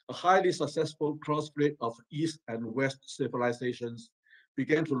 a highly successful crossbreed of East and West civilizations,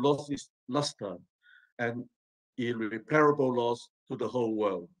 began to lose its luster and irreparable loss to the whole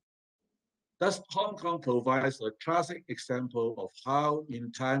world. Thus, Hong Kong provides a classic example of how,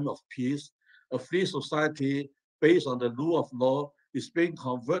 in time of peace, a free society based on the rule of law is being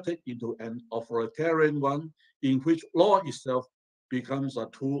converted into an authoritarian one in which law itself becomes a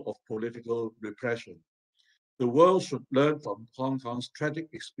tool of political repression. The world should learn from Hong Kong's tragic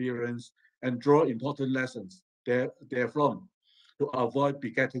experience and draw important lessons therefrom to avoid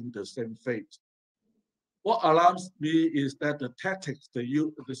begetting the same fate. What alarms me is that the tactics the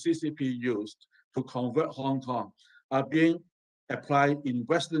CCP used to convert Hong Kong are being applied in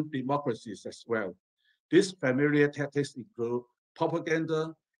Western democracies as well. These familiar tactics include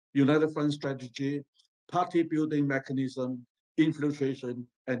propaganda, United Front strategy, party building mechanism, infiltration,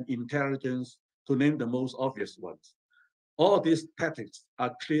 and intelligence, to name the most obvious ones. All these tactics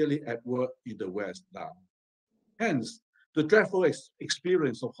are clearly at work in the West now. Hence, the dreadful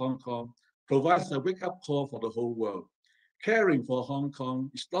experience of Hong Kong provides a wake-up call for the whole world. Caring for Hong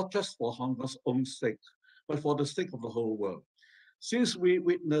Kong is not just for Hong Kong's own sake, but for the sake of the whole world. Since we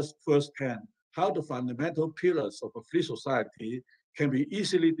witnessed firsthand how the fundamental pillars of a free society can be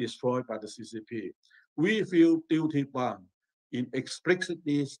easily destroyed by the CCP, we feel duty bound in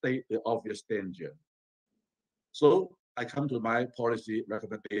explicitly state the obvious danger. So I come to my policy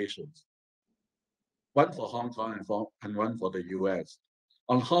recommendations. One for Hong Kong and one for the US.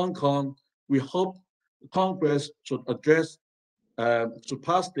 On Hong Kong, we hope Congress should address, to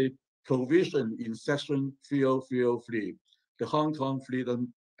pass the provision in Section 303, the Hong Kong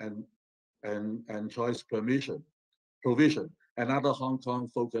Freedom and Choice provision, and other Hong Kong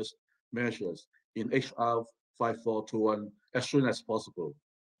focused measures in HR 5421 as soon as possible.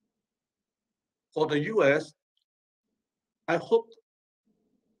 For the US, I hope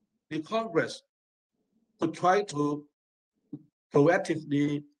the Congress could try to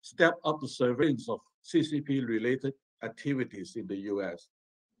proactively step up the surveillance of CCP-related activities in the US.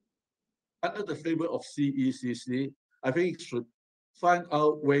 Under the framework of CECC, I think it should find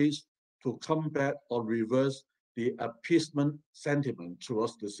out ways to combat or reverse the appeasement sentiment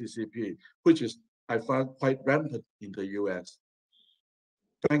towards the CCP, which is, I find, quite rampant in the US.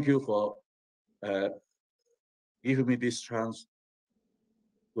 Thank you for giving me this chance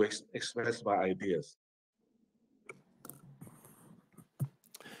to express my ideas.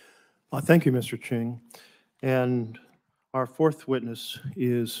 Thank you, Mr. Ching. And our fourth witness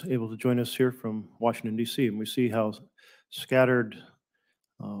is able to join us here from Washington, D.C., and we see how scattered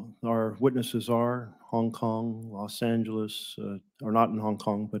our witnesses are. Hong Kong, Los Angeles, or not in Hong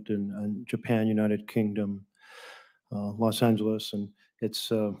Kong, but in Japan, United Kingdom, Los Angeles. And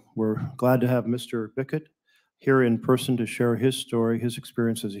we're glad to have Mr. Bickett here in person to share his story, his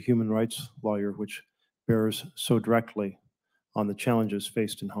experience as a human rights lawyer, which bears so directly on the challenges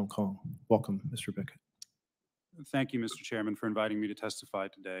faced in Hong Kong. Welcome, Mr. Bickett. Thank you, Mr. Chairman, for inviting me to testify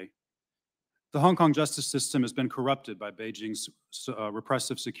today. The Hong Kong justice system has been corrupted by Beijing's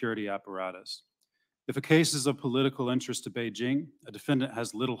repressive security apparatus. If a case is of political interest to Beijing, a defendant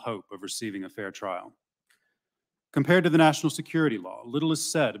has little hope of receiving a fair trial. Compared to the national security law, little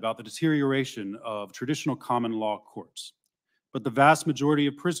is said about the deterioration of traditional common law courts. But the vast majority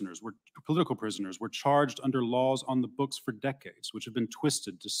of political prisoners were charged under laws on the books for decades, which have been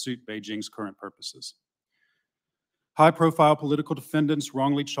twisted to suit Beijing's current purposes. High-profile political defendants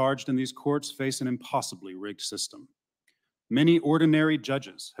wrongly charged in these courts face an impossibly rigged system. Many ordinary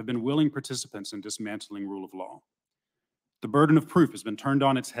judges have been willing participants in dismantling rule of law. The burden of proof has been turned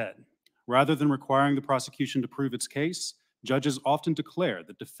on its head. Rather than requiring the prosecution to prove its case, judges often declare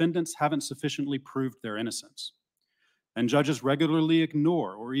that defendants haven't sufficiently proved their innocence. And judges regularly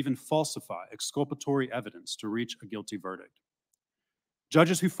ignore or even falsify exculpatory evidence to reach a guilty verdict.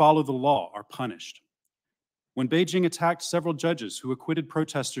 Judges who follow the law are punished. When Beijing attacked several judges who acquitted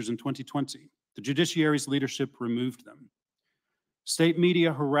protesters in 2020, the judiciary's leadership removed them. State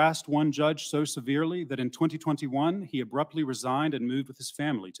media harassed one judge so severely that in 2021, he abruptly resigned and moved with his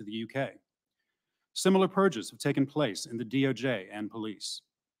family to the UK. Similar purges have taken place in the DOJ and police.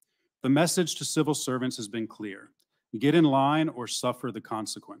 The message to civil servants has been clear: get in line or suffer the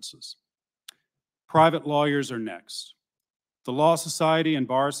consequences. Private lawyers are next. The Law Society and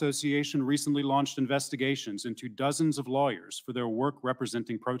Bar Association recently launched investigations into dozens of lawyers for their work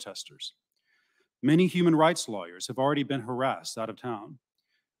representing protesters. Many human rights lawyers have already been harassed out of town.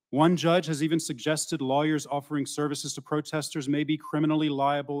 One judge has even suggested lawyers offering services to protesters may be criminally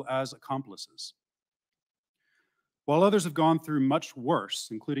liable as accomplices. While others have gone through much worse,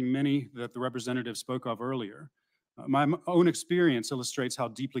 including many that the representative spoke of earlier, my own experience illustrates how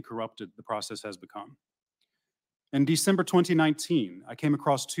deeply corrupted the process has become. In December 2019, I came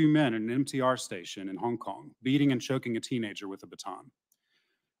across two men in an MTR station in Hong Kong, beating and choking a teenager with a baton.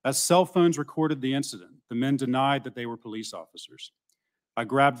 As cell phones recorded the incident, the men denied that they were police officers. I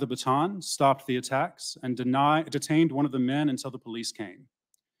grabbed the baton, stopped the attacks, and detained one of the men until the police came.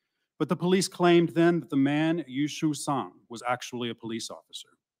 But the police claimed then that the man, Yu Shu Sang, was actually a police officer.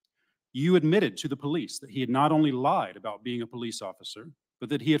 Yu admitted to the police that he had not only lied about being a police officer, but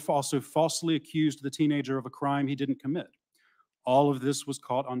that he had also falsely accused the teenager of a crime he didn't commit. All of this was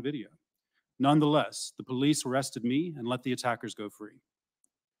caught on video. Nonetheless, the police arrested me and let the attackers go free.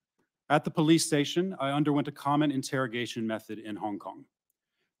 At the police station, I underwent a common interrogation method in Hong Kong.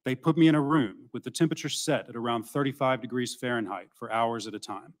 They put me in a room with the temperature set at around 35 degrees Fahrenheit for hours at a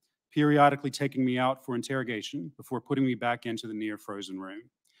time, periodically taking me out for interrogation before putting me back into the near frozen room.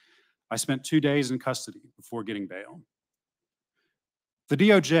 I spent 2 days in custody before getting bail. The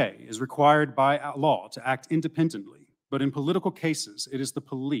DOJ is required by law to act independently, but in political cases, it is the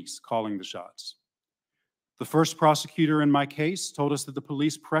police calling the shots. The first prosecutor in my case told us that the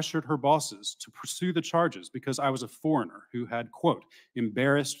police pressured her bosses to pursue the charges because I was a foreigner who had, quote,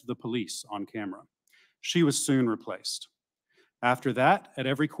 embarrassed the police on camera. She was soon replaced. After that, at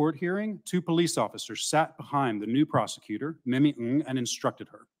every court hearing, 2 police officers sat behind the new prosecutor, Mimi Ng, and instructed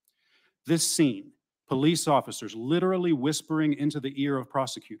her. This scene, police officers literally whispering into the ear of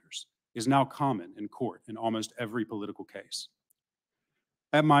prosecutors, is now common in court in almost every political case.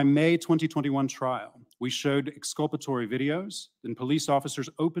 At my May 2021 trial, we showed exculpatory videos, and police officers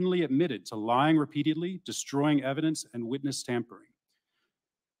openly admitted to lying repeatedly, destroying evidence, and witness tampering.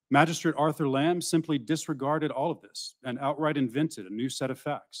 Magistrate Arthur Lam simply disregarded all of this and outright invented a new set of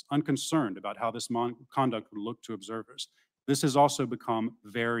facts, unconcerned about how this conduct would look to observers. This has also become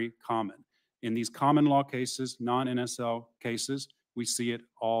very common. In these common law cases, non-NSL cases, we see it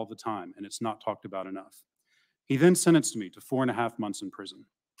all the time, and it's not talked about enough. He then sentenced me to 4.5 months in prison.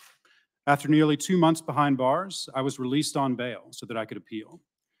 After nearly 2 months behind bars, I was released on bail so that I could appeal.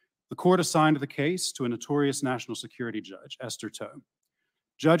 The court assigned the case to a notorious national security judge, Esther To.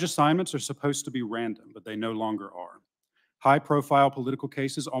 Judge assignments are supposed to be random, but they no longer are. High-profile political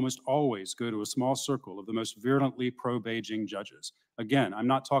cases almost always go to a small circle of the most virulently pro-Beijing judges. Again, I'm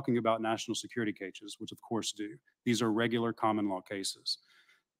not talking about national security cases, which of course do. These are regular common law cases.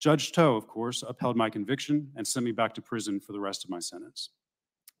 Judge To, of course, upheld my conviction and sent me back to prison for the rest of my sentence.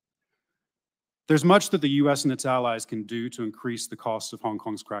 There's much that the US and its allies can do to increase the cost of Hong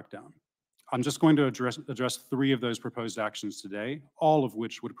Kong's crackdown. I'm just going to address 3 of those proposed actions today, all of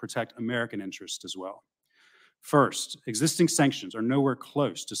which would protect American interests as well. First, existing sanctions are nowhere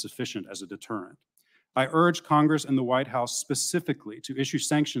close to sufficient as a deterrent. I urge Congress and the White House specifically to issue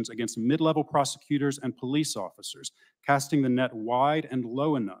sanctions against mid-level prosecutors and police officers, casting the net wide and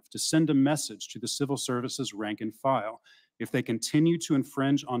low enough to send a message to the civil service's rank and file. If they continue to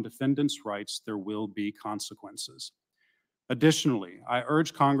infringe on defendants' rights, there will be consequences. Additionally, I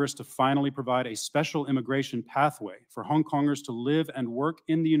urge Congress to finally provide a special immigration pathway for Hong Kongers to live and work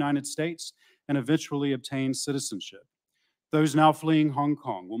in the United States and eventually obtain citizenship. Those now fleeing Hong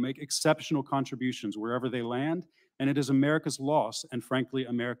Kong will make exceptional contributions wherever they land, and it is America's loss and, frankly,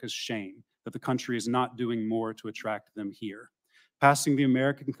 America's shame that the country is not doing more to attract them here. Passing the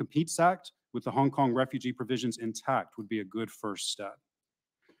American Competes Act with the Hong Kong refugee provisions intact would be a good first step.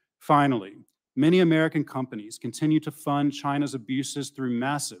 Finally, many American companies continue to fund China's abuses through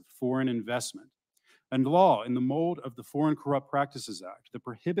massive foreign investment. A law in the mold of the Foreign Corrupt Practices Act that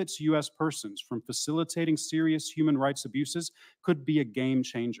prohibits U.S. persons from facilitating serious human rights abuses could be a game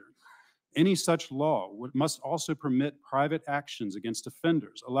changer. Any such law must also permit private actions against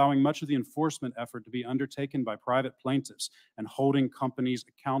offenders, allowing much of the enforcement effort to be undertaken by private plaintiffs and holding companies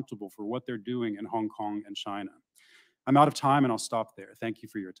accountable for what they're doing in Hong Kong and China. I'm out of time and I'll stop there. Thank you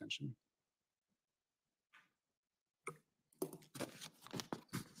for your attention.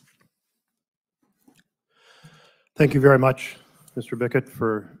 Thank you very much, Mr. Bickett,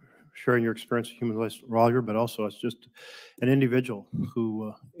 for sharing your experience as a human rights lawyer, but also as just an individual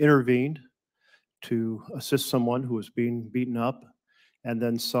who intervened to assist someone who was being beaten up and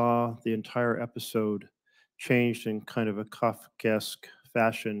then saw the entire episode changed in kind of a Kafkaesque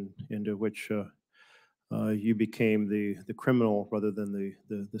fashion into which you became the criminal rather than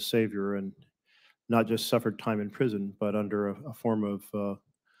the savior, and not just suffered time in prison, but under a form of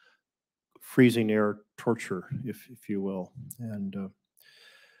freezing air torture, if you will. And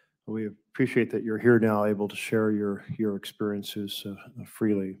we appreciate that you're here now, able to share your experiences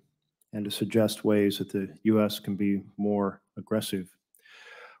freely and to suggest ways that the U.S. can be more aggressive.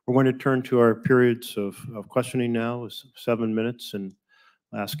 We're going to turn to our periods of questioning now. It's 7 minutes, and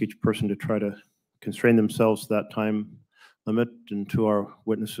I ask each person to try to constrain themselves to that time limit, and to our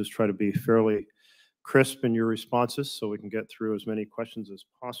witnesses, try to be fairly crisp in your responses so we can get through as many questions as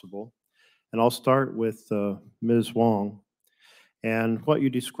possible. And I'll start with Ms. Wong. And what you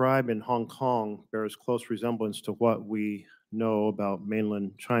describe in Hong Kong bears close resemblance to what we know about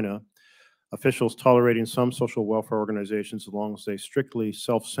mainland China. Officials tolerating some social welfare organizations as long as they strictly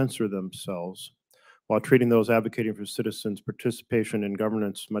self-censor themselves, while treating those advocating for citizens' participation in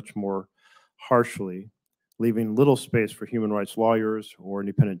governance much more harshly, leaving little space for human rights lawyers or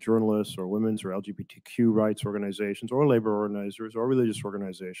independent journalists or women's or LGBTQ rights organizations or labor organizers or religious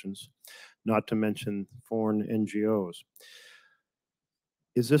organizations, not to mention foreign NGOs.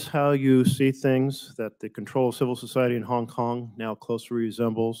 Is this how you see things, that the control of civil society in Hong Kong now closely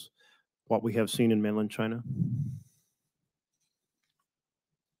resembles what we have seen in mainland China?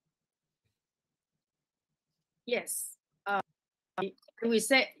 Yes. I would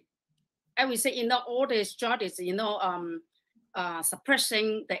say all the strategies,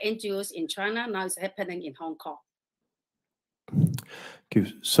 suppressing the NGOs in China now is happening in Hong Kong.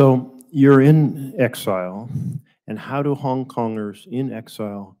 So you're in exile, and how do Hong Kongers in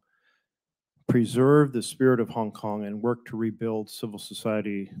exile preserve the spirit of Hong Kong and work to rebuild civil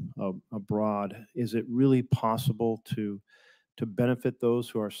society abroad? Is it really possible to benefit those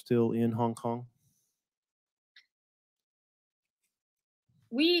who are still in Hong Kong?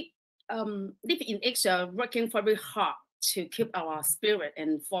 We live in exile, working very hard to keep our spirit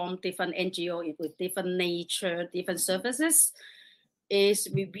and form different NGOs with different nature, different services. Is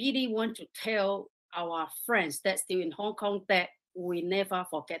we really want to tell our friends that still in Hong Kong that we never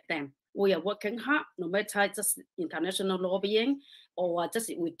forget them. We are working hard, no matter just international lobbying or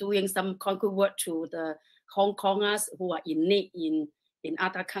just we're doing some concrete work to the Hong Kongers who are in need in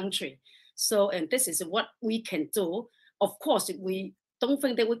other countries. So, and this is what we can do. Of course, we don't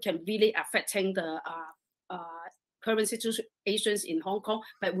think that we can really affecting the current situations in Hong Kong,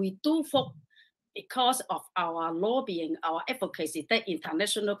 but we do hope, because of our lobbying, our advocacy, that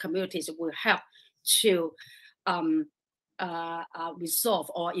international communities will help to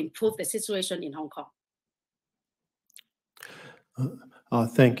resolve or improve the situation in Hong Kong.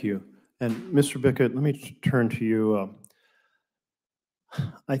 Thank you. And Mr. Bickett, let me turn to you.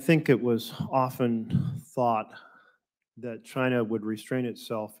 I think it was often thought that China would restrain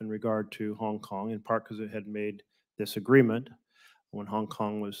itself in regard to Hong Kong, in part because it had made this agreement when Hong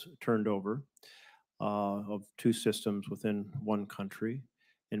Kong was turned over, of two systems within one country,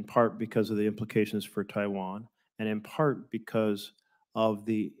 in part because of the implications for Taiwan, and in part because of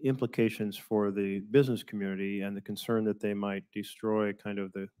the implications for the business community and the concern that they might destroy kind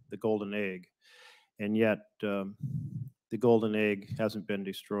of the golden egg. And yet, the golden egg hasn't been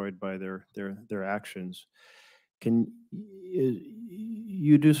destroyed by their actions. You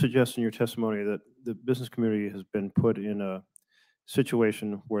do suggest in your testimony that the business community has been put in a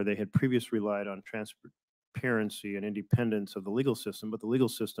situation where they had previously relied on transparency and independence of the legal system, but the legal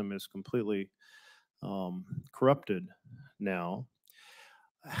system is completely corrupted now.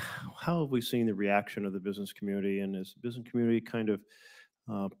 How have we seen the reaction of the business community, and is the business community kind of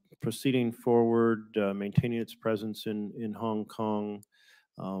proceeding forward, maintaining its presence in Hong Kong,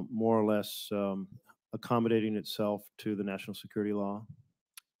 more or less accommodating itself to the national security law?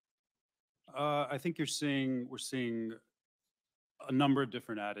 I think we're seeing a number of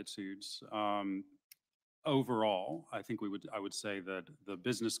different attitudes. Overall, I think I would say that the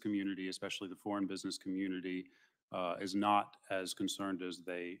business community, especially the foreign business community, is not as concerned as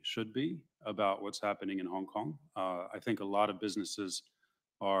they should be about what's happening in Hong Kong. I think a lot of businesses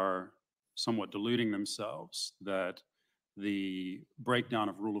are somewhat deluding themselves that the breakdown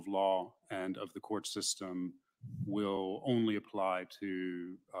of rule of law and of the court system will only apply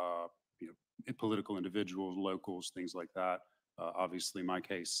to political individuals, locals, things like that. Obviously, my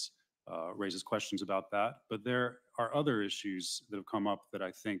case raises questions about that, but there are other issues that have come up that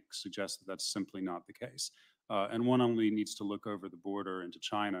I think suggest that that's simply not the case. And one only needs to look over the border into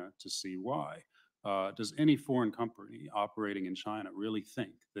China to see why. Does any foreign company operating in China really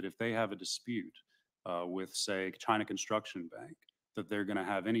think that if they have a dispute with, say, China Construction Bank, that they're going to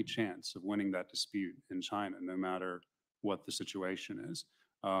have any chance of winning that dispute in China, no matter what the situation is?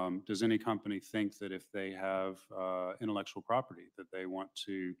 Does any company think that if they have intellectual property that they want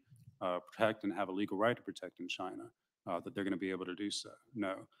to protect and have a legal right to protect in China, that they're going to be able to do so?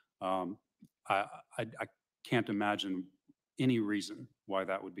 No. I can't imagine any reason why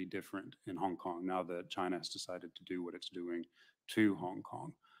that would be different in Hong Kong now that China has decided to do what it's doing to Hong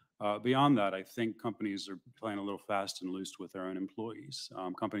Kong. Beyond that, I think companies are playing a little fast and loose with their own employees.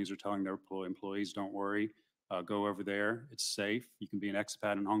 Companies are telling their employees, don't worry, go over there, it's safe. You can be an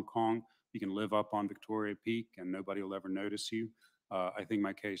expat in Hong Kong. You can live up on Victoria Peak and nobody will ever notice you. I think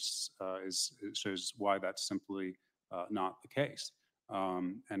my case shows why that's simply not the case.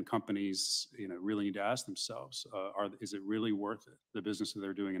 And companies, really need to ask themselves, is it really worth it, the business that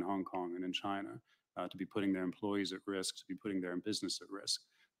they're doing in Hong Kong and in China, to be putting their employees at risk, to be putting their business at risk?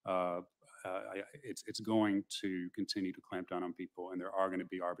 It's going to continue to clamp down on people, and there are going to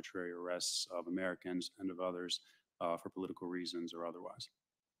be arbitrary arrests of Americans and of others for political reasons or otherwise.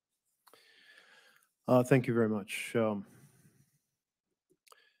 Thank you very much.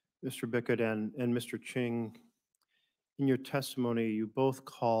 Mr. Bickett and Mr. Ching, in your testimony, you both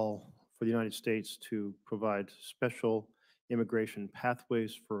call for the United States to provide special immigration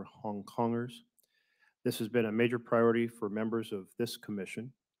pathways for Hong Kongers. This has been a major priority for members of this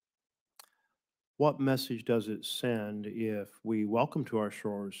commission. What message does it send if we welcome to our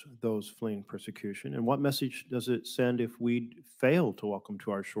shores those fleeing persecution? And what message does it send if we fail to welcome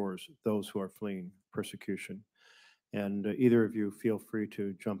to our shores those who are fleeing persecution? And either of you feel free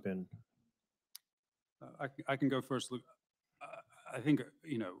to jump in. I can go first. Look, I think,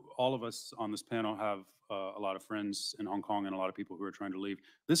 all of us on this panel have a lot of friends in Hong Kong and a lot of people who are trying to leave.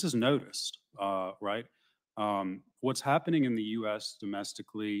 This is noticed, right? What's happening in the US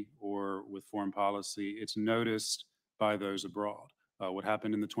domestically or with foreign policy, it's noticed by those abroad. What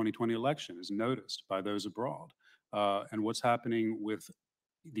happened in the 2020 election is noticed by those abroad. And what's happening with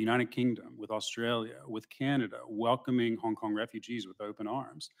the United Kingdom, with Australia, with Canada, welcoming Hong Kong refugees with open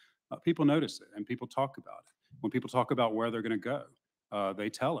arms, people notice it and people talk about it. When people talk about where they're going to go, they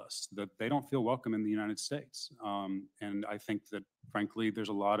tell us that they don't feel welcome in the United States. And I think that, frankly, there's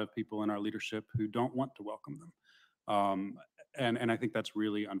a lot of people in our leadership who don't want to welcome them. And I think that's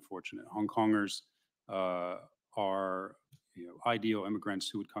really unfortunate. Hong Kongers are ideal immigrants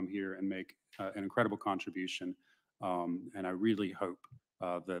who would come here and make an incredible contribution. And I really hope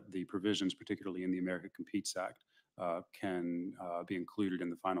that the provisions, particularly in the America Competes Act, can be included in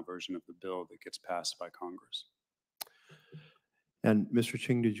the final version of the bill that gets passed by Congress. And Mr.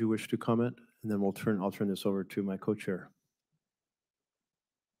 Ching, did you wish to comment? And then I'll turn this over to my co-chair.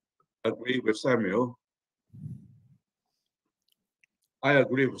 Agree with Samuel. I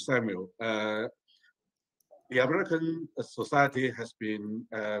agree with Samuel. The American society has been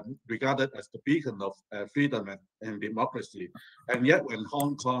regarded as the beacon of freedom and democracy. And yet when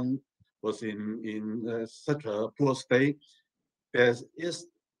Hong Kong was in such a poor state, there is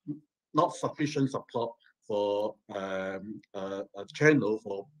not sufficient support for a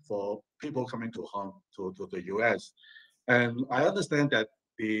channel for people coming to the US. And I understand that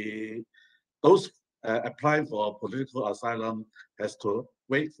those applying for political asylum has to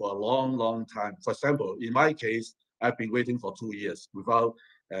wait for a long time. For example, in my case, I've been waiting for 2 years without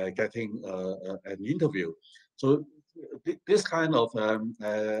getting an interview. So this kind of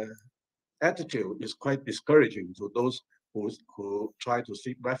attitude is quite discouraging to those who try to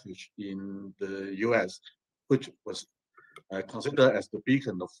seek refuge in the U.S., which was considered as the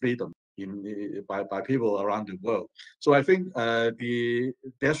beacon of freedom by people around the world. So I think there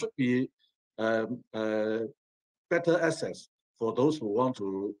should be better access for those who want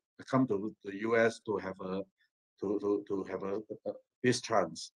to come to the U.S. to have this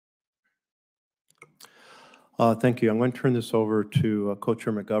chance. Thank you. I'm going to turn this over to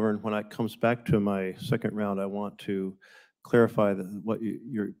Co-Chair McGovern. When it comes back to my second round, I want to clarify what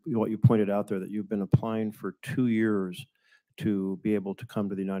you pointed out there, that you've been applying for 2 years to be able to come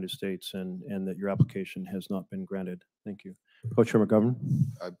to the United States, and that your application has not been granted. Thank you. Co-Chair McGovern.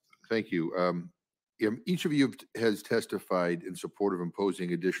 Thank you. Each of you has testified in support of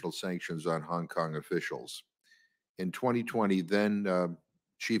imposing additional sanctions on Hong Kong officials. In 2020, then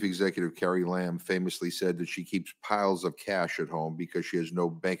Chief Executive Carrie Lam famously said that she keeps piles of cash at home because she has no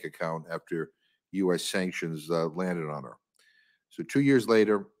bank account after U.S. sanctions landed on her. So 2 years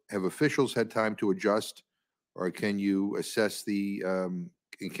later, have officials had time to adjust, or can you assess the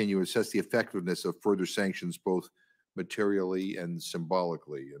effectiveness of further sanctions, both materially and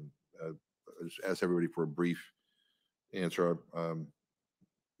symbolically? And ask everybody for a brief answer. Mr.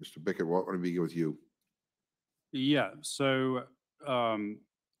 Bickett, why don't we begin with you? Yeah, so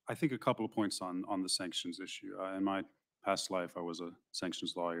I think a couple of points on the sanctions issue. In my past life, I was a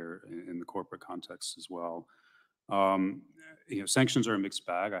sanctions lawyer in the corporate context as well. Sanctions are a mixed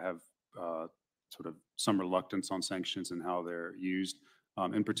bag. I have sort of some reluctance on sanctions and how they're used.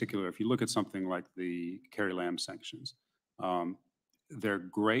 In particular, if you look at something like the Carrie Lam sanctions, they're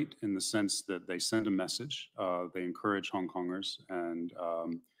great in the sense that they send a message. They encourage Hong Kongers, and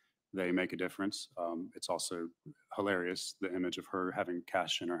they make a difference. It's also hilarious, the image of her having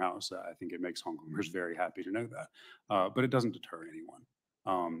cash in her house. I think it makes Hong Kongers very happy to know that. But it doesn't deter anyone.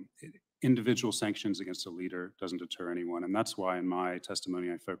 Individual sanctions against a leader doesn't deter anyone. And that's why in my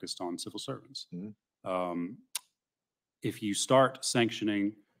testimony, I focused on civil servants. Mm-hmm. If you start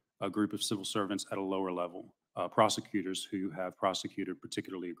sanctioning a group of civil servants at a lower level, prosecutors who have prosecuted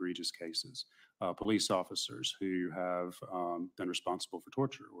particularly egregious cases, police officers who have been responsible for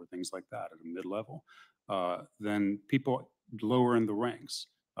torture or things like that at a mid-level, then people lower in the ranks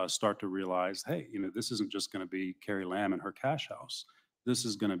start to realize, hey, this isn't just going to be Carrie Lam and her cash house. This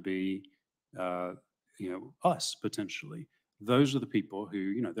is going to be, us potentially. Those are the people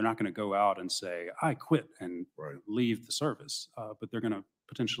who, they're not going to go out and say, I quit and leave the service, but they're going to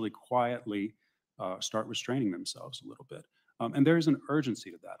potentially quietly start restraining themselves a little bit. And there is an urgency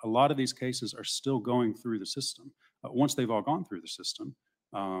to that. A lot of these cases are still going through the system. Once they've all gone through the system,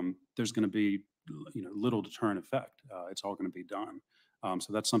 there's going to be, little deterrent effect. It's all going to be done.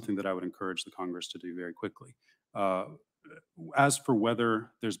 So that's something that I would encourage the Congress to do very quickly. As for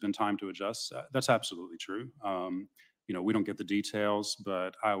whether there's been time to adjust, that's absolutely true. We don't get the details,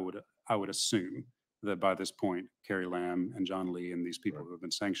 but I would assume that by this point, Carrie Lam and John Lee and these people who have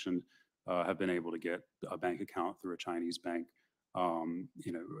been sanctioned have been able to get a bank account through a Chinese bank.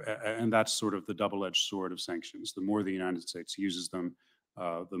 And that's sort of the double-edged sword of sanctions. The more the United States uses them,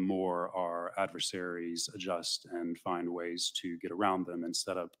 the more our adversaries adjust and find ways to get around them and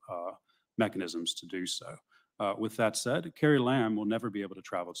set up mechanisms to do so. With that said, Carrie Lam will never be able to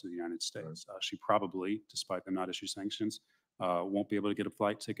travel to the United States. She probably, despite them not issue sanctions, won't be able to get a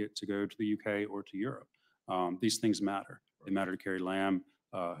flight ticket to go to the UK or to Europe. These things matter. They matter to Carrie Lam,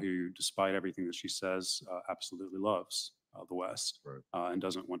 who, despite everything that she says, absolutely loves the West and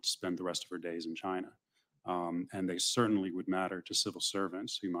doesn't want to spend the rest of her days in China. And they certainly would matter to civil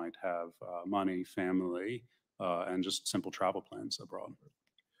servants who might have money, family, and just simple travel plans abroad.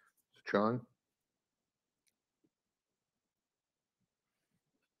 Chong?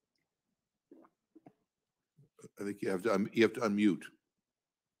 I think you have to unmute.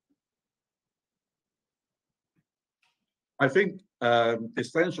 I think the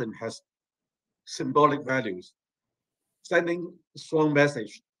sanction has symbolic values, sending strong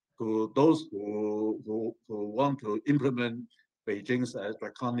message to those who want to implement Beijing's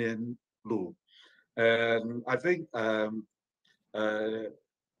draconian rule. And I think the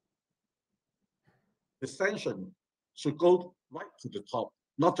sanction should go right to the top,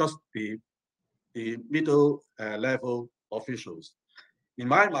 not just the middle level officials. In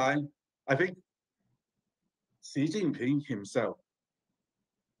my mind, I think Xi Jinping himself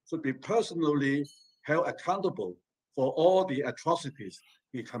should be personally held accountable for all the atrocities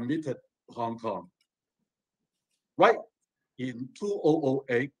he committed to Hong Kong. Right in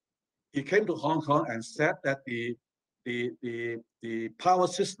 2008, he came to Hong Kong and said that the power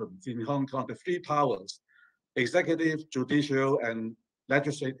systems in Hong Kong, the three powers, executive, judicial, and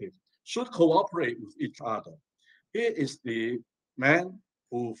legislative should cooperate with each other. He is the man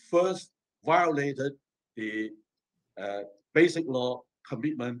who first violated the basic law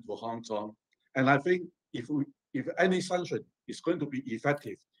commitment to Hong Kong. And I think if any sanction is going to be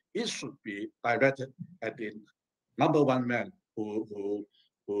effective, it should be directed at the number one man who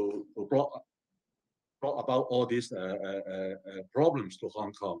brought about all these problems to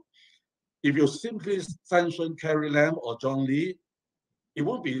Hong Kong. If you simply sanction Carrie Lam or John Lee, it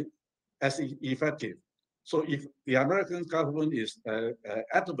won't be as effective. So if the American government is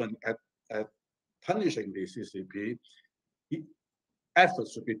adamant at punishing the CCP,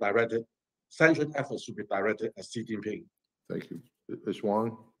 efforts should be directed, sanction efforts should be directed at Xi Jinping. Thank you. Ms.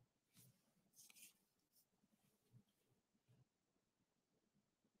 Wong?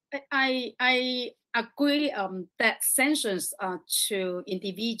 I agree that sanctions to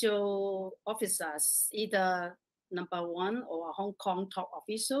individual officers, either number one or Hong Kong top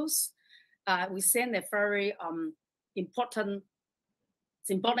officials, we send a very important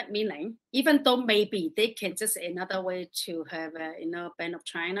meaning, even though maybe they can just another way to have a ban of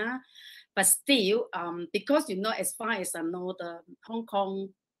China, but still because as far as I know, the Hong Kong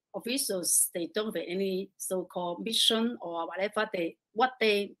officials, they don't have any so-called mission or whatever. What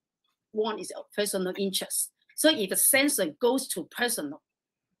they want is a personal interest. So if the censor goes to personal,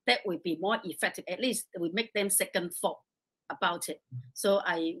 that would be more effective. At least we make them second thought about it. So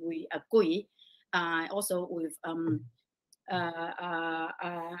we agree also with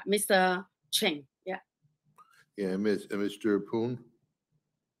Mr. Chen. Yeah. Yeah, Mr. Poon?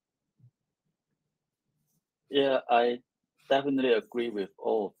 Yeah, I definitely agree with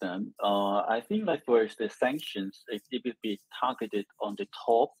all of them. I think like for the sanctions, it will be targeted on the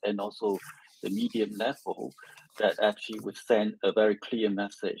top and also the medium level, that actually would send a very clear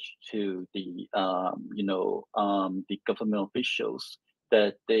message to the the government officials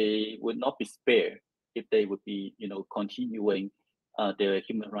that they would not be spared if they would be continuing their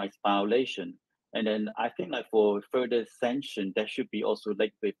human rights violation. And then I think like for further sanction, that should be also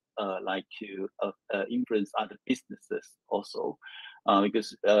linked with to influence other businesses also,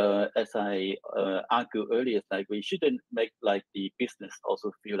 because as I argued earlier, like we shouldn't make like the business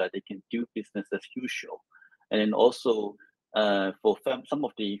also feel like they can do business as usual. And then also for some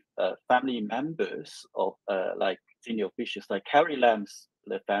of the family members of like senior officials, like Carrie Lam's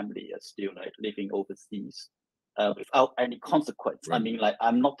family are still like living overseas without any consequence. Right. I mean, like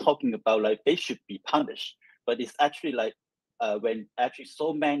I'm not talking about like they should be punished, but it's actually like when actually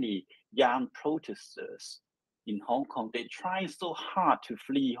so many young protesters in Hong Kong, they're trying so hard to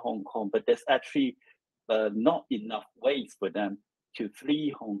flee Hong Kong, but there's actually not enough ways for them to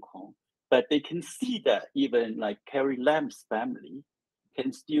flee Hong Kong. But they can see that even like Carrie Lam's family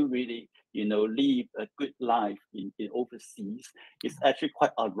can still really, live a good life in overseas. It's actually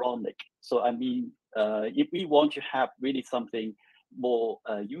quite ironic. So I mean, if we want to have really something more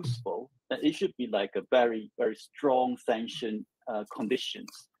useful, then it should be like a very, very strong sanction conditions,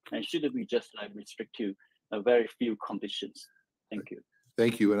 and shouldn't we just like restrict to a very few conditions? Thank you.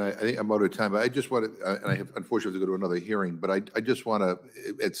 Thank you. And I think I'm out of time, but I just want to, and I have unfortunately to go to another hearing, but I just want to,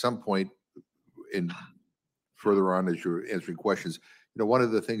 at some point in further on as you're answering questions, one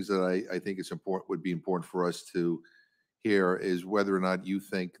of the things that I think is important, would be important for us to hear, is whether or not you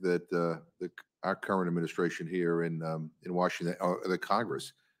think that our current administration here in Washington, or the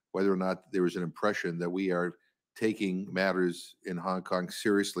Congress, whether or not there is an impression that we are taking matters in Hong Kong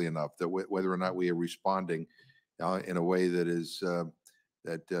seriously enough, that whether or not we are responding in a way that is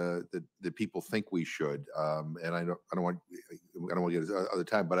that people think we should. And I don't want to get other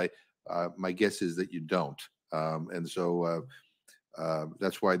time, but my guess is that you don't. And so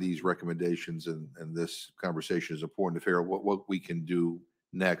that's why these recommendations and this conversation is important, to figure out what we can do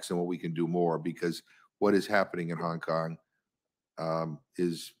next and what we can do more, because what is happening in Hong Kong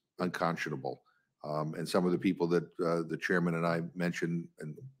is unconscionable. And some of the people that the chairman and I mentioned,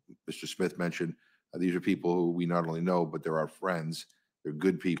 and Mr. Smith mentioned, these are people who we not only know, but they're our friends. They're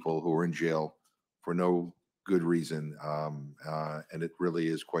good people who are in jail for no good reason. And it really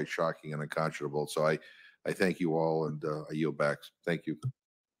is quite shocking and unconscionable. So I thank you all, and I yield back. Thank you.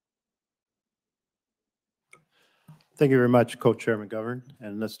 Thank you very much, Co-Chairman Govern.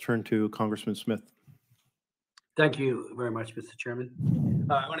 And let's turn to Congressman Smith. Thank you very much, Mr. Chairman.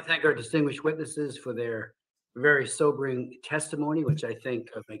 I want to thank our distinguished witnesses for their very sobering testimony, which I think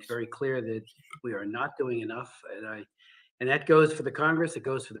makes very clear that we are not doing enough. And that goes for the Congress, it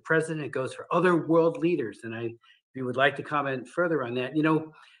goes for the president, it goes for other world leaders. And if you would like to comment further on that,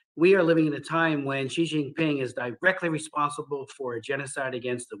 we are living in a time when Xi Jinping is directly responsible for a genocide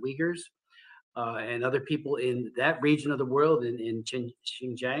against the Uyghurs. and other people in that region of the world, in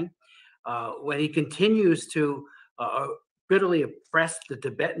Xinjiang, when he continues to bitterly oppress the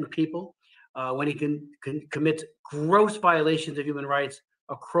Tibetan people, when he commits gross violations of human rights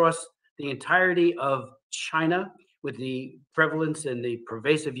across the entirety of China, with the prevalence and the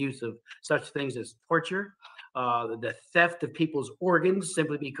pervasive use of such things as torture, the theft of people's organs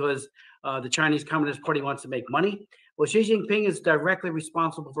simply because the Chinese Communist Party wants to make money. Well, Xi Jinping is directly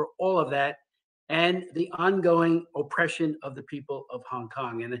responsible for all of that and the ongoing oppression of the people of Hong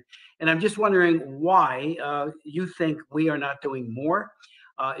Kong. And I'm just wondering why you think we are not doing more.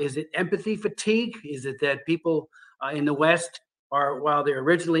 Is it empathy fatigue? Is it that people in the West are, while they're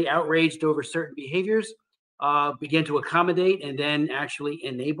originally outraged over certain behaviors, begin to accommodate and then actually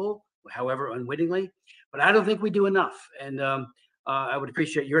enable, however unwittingly? But I don't think we do enough. And I would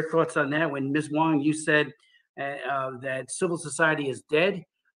appreciate your thoughts on that. When Ms. Wong, you said that civil society is dead,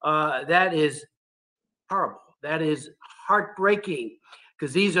 that is horrible. That is heartbreaking,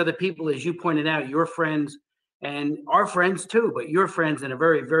 because these are the people, as you pointed out, your friends and our friends too, but your friends in a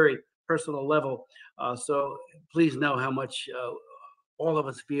very, very personal level. So please know how much all of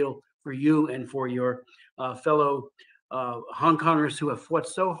us feel for you and for your fellow Hong Kongers who have fought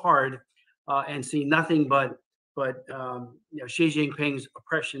so hard and see nothing but Xi Jinping's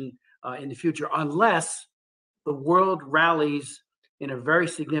oppression in the future, unless the world rallies in a very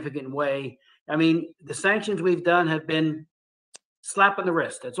significant way. I mean, the sanctions we've done have been slap on the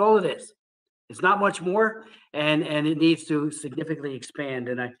wrist. That's all it is. It's not much more, and it needs to significantly expand.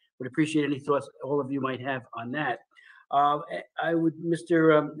 And I would appreciate any thoughts all of you might have on that. I would,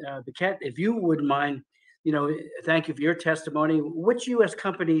 Mr. Biquette, if you wouldn't mind, thank you for your testimony. Which U.S.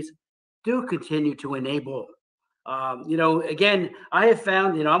 companies do continue to enable? Again, I have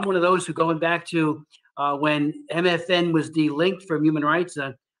found, I'm one of those who, going back to when MFN was delinked from human rights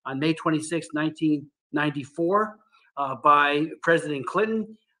on May 26, 1994, by President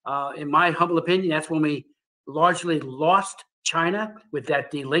Clinton. In my humble opinion, that's when we largely lost China with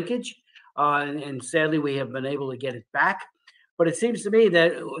that delinkage. And sadly, we have been able to get it back. But it seems to me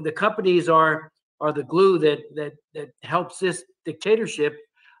that the companies are the glue that helps this dictatorship,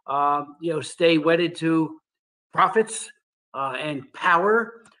 stay wedded to profits and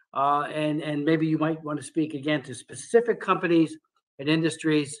power. And maybe you might want to speak again to specific companies and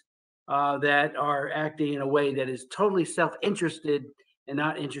industries that are acting in a way that is totally self-interested and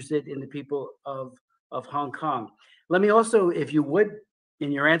not interested in the people of Hong Kong. Let me also, if you would,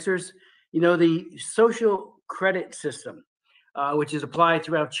 in your answers, the social credit system, which is applied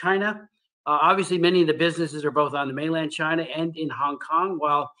throughout China. Obviously, many of the businesses are both on the mainland China and in Hong Kong.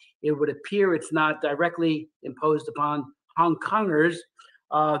 While it would appear it's not directly imposed upon Hong Kongers,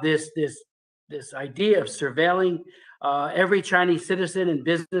 this idea of surveilling every Chinese citizen and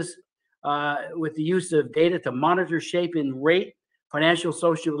business with the use of data to monitor, shape, and rate financial,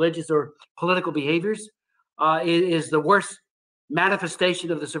 social, religious, or political behaviors is the worst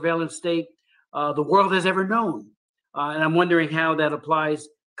manifestation of the surveillance state the world has ever known. And I'm wondering how that applies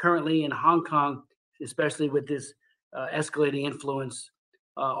currently in Hong Kong, especially with this escalating influence,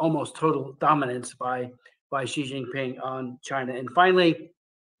 almost total dominance by Xi Jinping on China. And finally,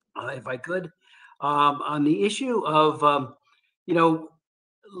 if I could, on the issue of,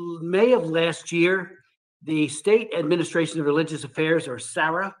 May of last year, the State Administration of Religious Affairs, or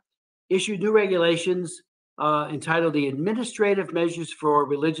SARA, issued new regulations entitled the Administrative Measures for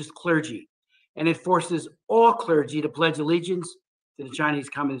Religious Clergy, and it forces all clergy to pledge allegiance to the Chinese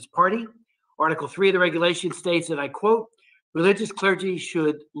Communist Party. Article 3 of the regulation states that, I quote, religious clergy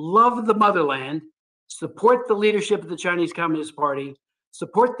should love the motherland, support the leadership of the Chinese Communist Party,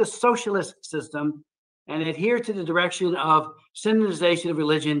 support the socialist system, and adhere to the direction of synodization of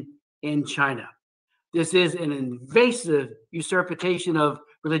religion in China. This is an invasive usurpation of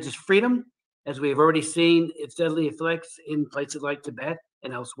religious freedom, as we have already seen its deadly effects in places like Tibet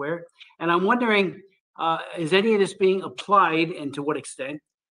and elsewhere. And I'm wondering, is any of this being applied, and to what extent,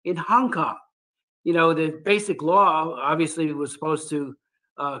 in Hong Kong? The basic law obviously was supposed to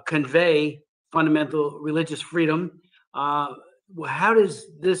convey fundamental religious freedom. How does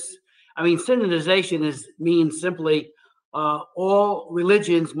this, synodization means simply all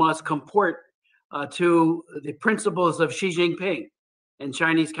religions must comport to the principles of Xi Jinping and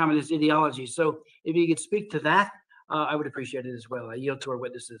Chinese Communist ideology. So if you could speak to that, I would appreciate it as well. I yield to our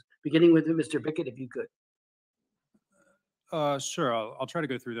witnesses, beginning with Mr. Biquette, if you could. Sure, I'll try to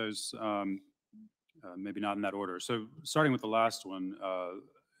go through those, maybe not in that order. So starting with the last one,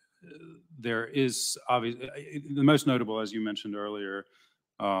 there is obviously the most notable, as you mentioned earlier,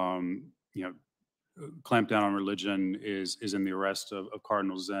 clamp down on religion is in the arrest of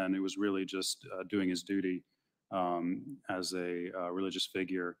Cardinal Zen, who was really just doing his duty as a religious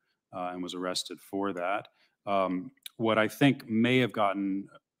figure and was arrested for that. What I think may have gotten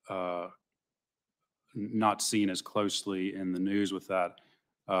not seen as closely in the news with that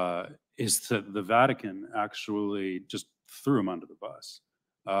is that the Vatican actually just threw him under the bus.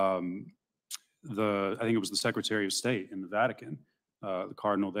 I think it was the Secretary of State in the Vatican, the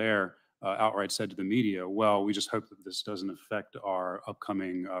cardinal there, outright said to the media, well, we just hope that this doesn't affect our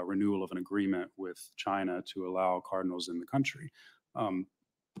upcoming renewal of an agreement with China to allow cardinals in the country.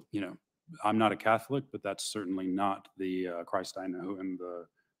 You know, I'm not a Catholic, but that's certainly not the Christ I know and the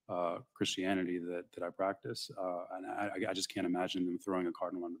Christianity that I practice. And I just can't imagine them throwing a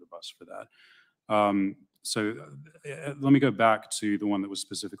cardinal under the bus for that. So let me go back to the one that was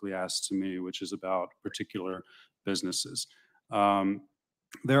specifically asked to me, which is about particular businesses.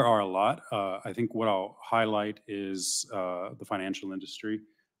 There are a lot. I think what I'll highlight is the financial industry.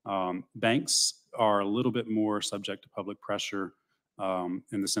 Banks are a little bit more subject to public pressure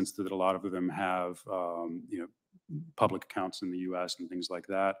in the sense that a lot of them have, public accounts in the U.S. and things like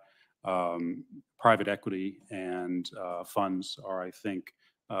that. Private equity and funds are, I think,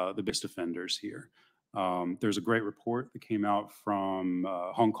 the biggest offenders here. There's a great report that came out from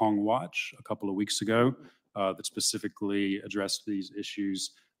Hong Kong Watch a couple of weeks ago that specifically addressed these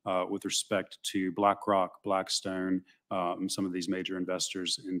issues with respect to BlackRock, Blackstone, and some of these major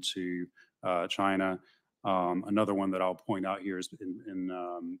investors into China. Another one that I'll point out here is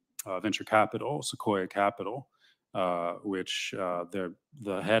in venture capital, Sequoia Capital, which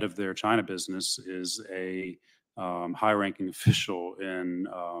the head of their China business is a high-ranking official in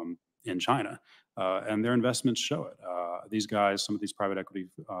China, and their investments show it. These guys, some of these private equity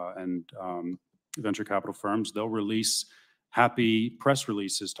and venture capital firms, they'll release happy press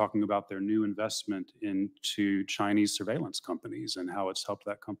releases talking about their new investment into Chinese surveillance companies and how it's helped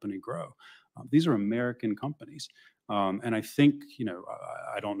that company grow. These are American companies. And I think,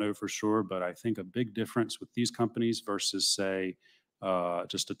 I don't know for sure, but I think a big difference with these companies versus, say,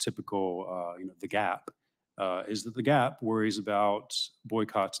 just a typical, the Gap, is that the Gap worries about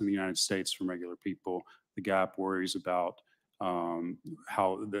boycotts in the United States from regular people. The Gap worries about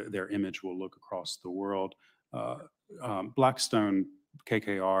how their image will look across the world. Blackstone,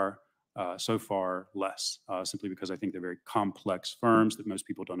 KKR, so far less, simply because I think they're very complex firms that most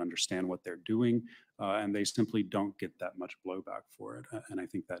people don't understand what they're doing, and they simply don't get that much blowback for it. And I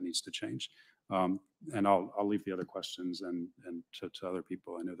think that needs to change. And I'll leave the other questions and to other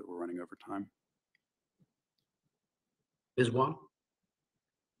people. I know that we're running over time. Ms. Wong?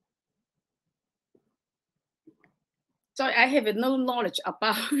 So I have no knowledge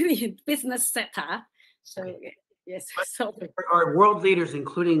about the business sector. So yes, so Are world leaders,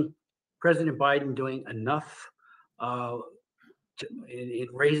 including President Biden, doing enough in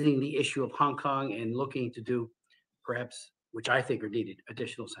raising the issue of Hong Kong and looking to do perhaps, which I think are needed,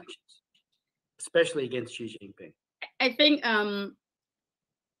 additional sanctions, especially against Xi Jinping? I think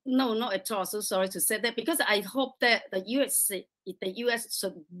no, not at all. So sorry to say that, because I hope that the US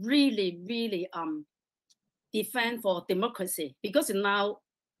should really defend for democracy, because now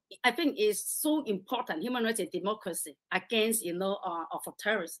I think it's so important, human rights and democracy against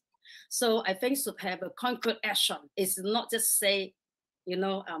authoritarianism. So I think should have a concrete action. It's not just say,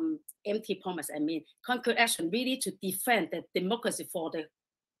 empty promise. I mean, concrete action really to defend the democracy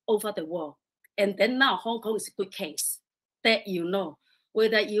over the world. And then now Hong Kong is a good case that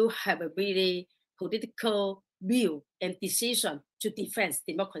whether you have a really political will and decision to defend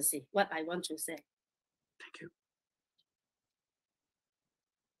democracy. What I want to say. Thank you.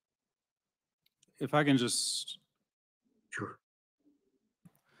 If I can just, Sure.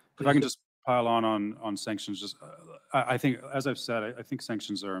 If I can just pile on sanctions, just I think, as I've said, I think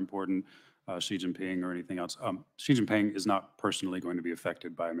sanctions are important. Xi Jinping or anything else. Xi Jinping is not personally going to be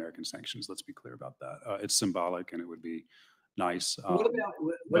affected by American sanctions. Let's be clear about that. It's symbolic, and it would be nice. What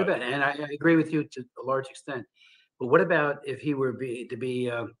about? And I agree with you to a large extent. But what about if he were to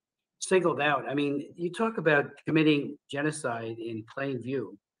be singled out? I mean, you talk about committing genocide in plain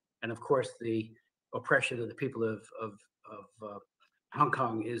view, and of course the oppression of the people of Hong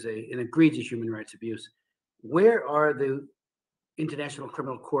Kong is an egregious human rights abuse. Where are the International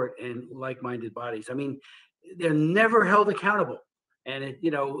Criminal Court and like-minded bodies? I mean, they're never held accountable. And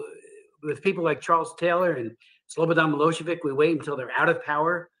with people like Charles Taylor and Slobodan Milosevic, we wait until they're out of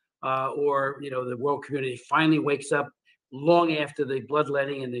power, or the world community finally wakes up long after the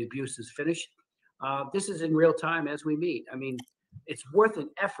bloodletting and the abuse is finished. This is in real time as we meet. I mean, it's worth an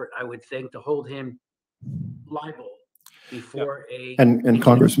effort, I would think, to hold him liable before and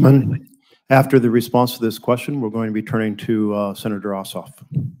Congressman, After the response to this question, we're going to be turning to Senator Ossoff.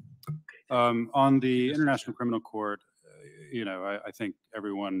 On the International Criminal Court, I think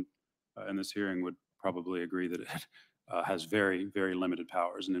everyone in this hearing would probably agree that it has very, very limited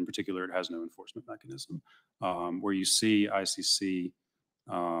powers, and in particular, it has no enforcement mechanism. Where you see ICC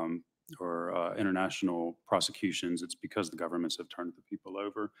or international prosecutions, it's because the governments have turned the people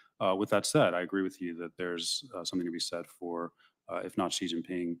over. With that said, I agree with you that there's something to be said for, if not Xi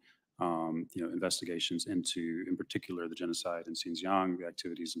Jinping, investigations into, in particular, the genocide in Xinjiang, the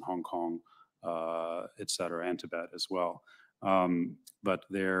activities in Hong Kong, et cetera, and Tibet as well. But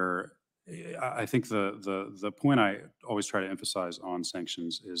I think the point I always try to emphasize on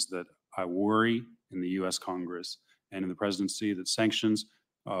sanctions is that I worry in the U.S. Congress and in the presidency that sanctions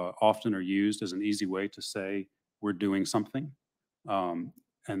often are used as an easy way to say we're doing something, and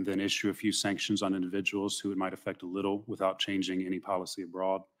then issue a few sanctions on individuals who it might affect a little without changing any policy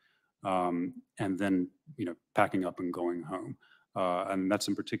abroad, and then packing up and going home. And that's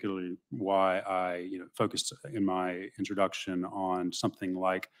in particularly why I focused in my introduction on something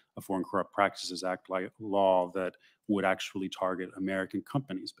like a Foreign Corrupt Practices Act like law that would actually target American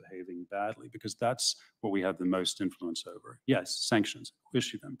companies behaving badly, because that's what we have the most influence over. Yes, sanctions,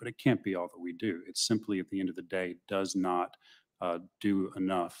 issue them, but it can't be all that we do. It simply, at the end of the day, does not do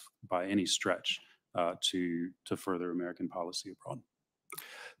enough by any stretch to further American policy abroad.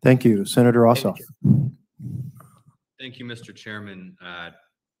 Thank you. Senator Ossoff. Thank you, Mr. Chairman.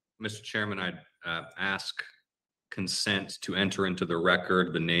 Mr. Chairman, I'd ask consent to enter into the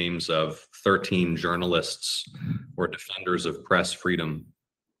record the names of 13 journalists or defenders of press freedom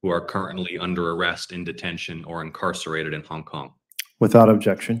who are currently under arrest, in detention, or incarcerated in Hong Kong. Without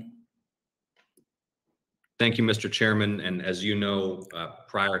objection. Thank you, Mr. Chairman. And as you know,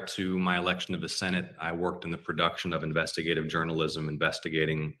 prior to my election of the Senate, I worked in the production of investigative journalism,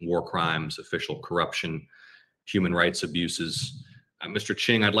 investigating war crimes, official corruption, human rights abuses. Mr.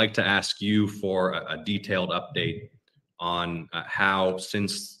 Ching, I'd like to ask you for a detailed update on how,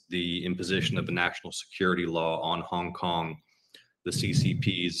 since the imposition of the national security law on Hong Kong, the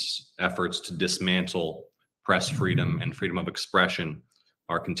CCP's efforts to dismantle press freedom and freedom of expression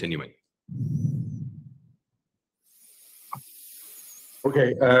are continuing.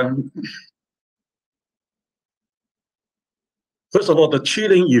 Okay. First of all, the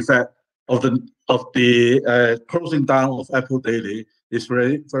chilling effect of the closing down of Apple Daily is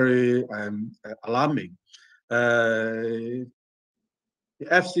very, very alarming. The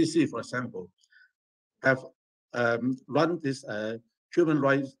FCC, for example, have run this Human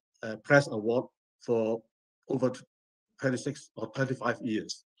Rights Press Award for over 26 or 25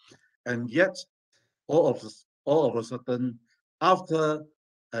 years, and yet all of a sudden, after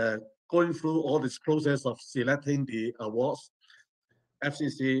going through all this process of selecting the awards,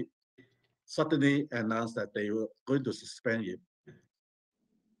 FCC suddenly announced that they were going to suspend it.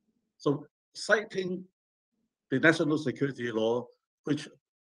 So, citing the national security law, which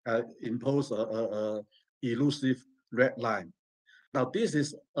imposed a elusive red line. Now, this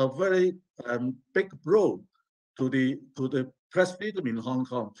is a very big blow to the press freedom in Hong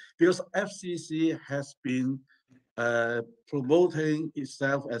Kong, because FCC has been promoting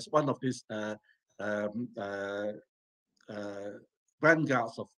itself as one of these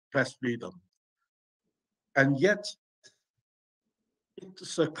vanguards of press freedom, and yet it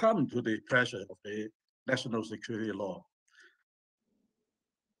succumbed to the pressure of the national security law.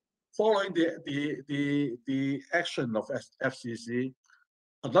 Following the action of FCC,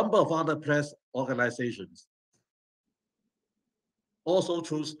 a number of other press organizations also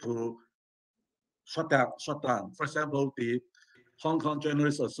chose to shut down. For example, the Hong Kong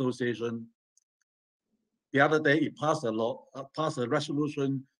Journalists Association, the other day it passed a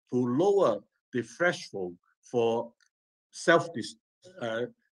resolution to lower the threshold for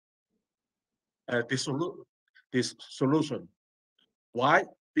dissolution. Why?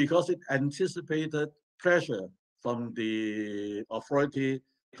 Because it anticipated pressure from the authority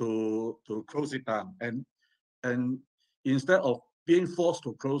to close it down, and instead of being forced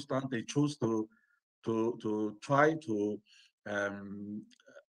to close down, they chose to try to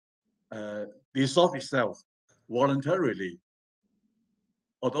dissolve itself voluntarily.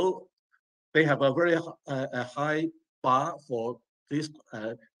 Although they have a very high bar for this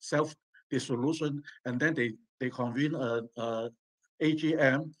self-dissolution, and then they convene a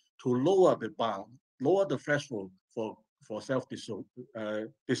AGM to lower the bar, lower the threshold for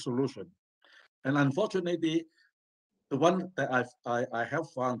self-dissolution. And unfortunately, the one that I have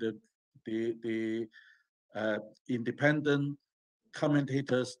found, the Independent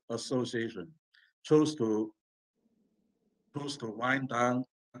Commentators Association chose to wind down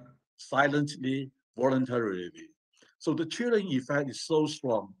silently, voluntarily. So the chilling effect is so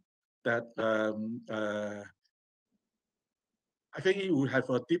strong that I think it will have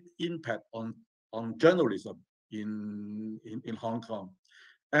a deep impact on journalism in Hong Kong.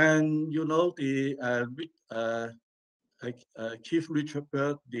 And you know, the Keith Richard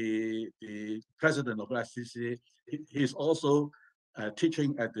Bird, the president of SCC, he's also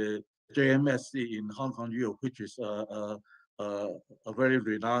teaching at the JMSC in Hong Kong, U, which is a very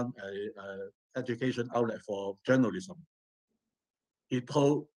renowned education outlet for journalism. He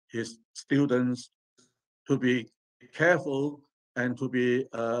told his students to be careful and to be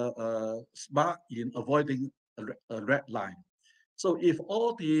smart in avoiding a red line. So if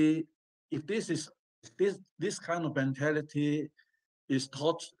this kind of mentality is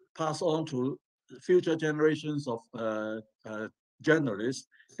passed on to future generations of journalists,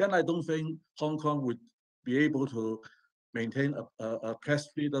 then I don't think Hong Kong would be able to maintain a press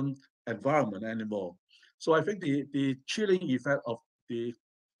freedom environment anymore. So I think the chilling effect of the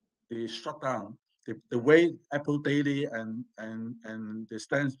shutdown, the way Apple Daily and the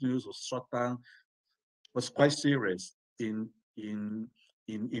Stand News was shut down, was quite serious in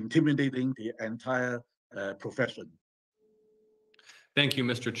intimidating the entire profession. Thank you,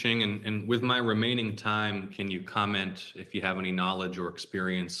 Mr. Ching. And with my remaining time, can you comment if you have any knowledge or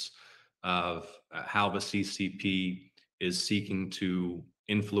experience of how the CCP is seeking to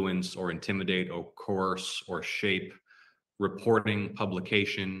influence or intimidate or coerce or shape reporting,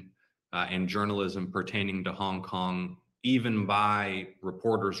 publication, and journalism pertaining to Hong Kong, even by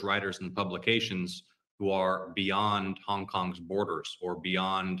reporters, writers, and publications who are beyond Hong Kong's borders or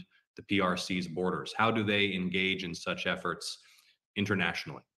beyond the PRC's borders? How do they engage in such efforts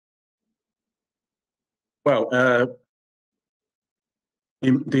internationally? Well,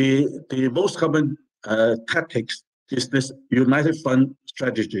 the most common tactics is this united front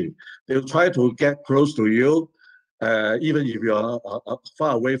strategy. They'll try to get close to you, even if you are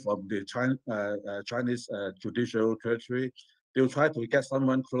far away from the Chinese judicial territory. They'll try to get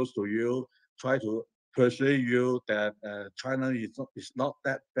someone close to you, try to persuade you that China is not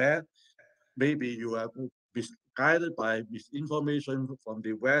that bad. Maybe you are guided by misinformation from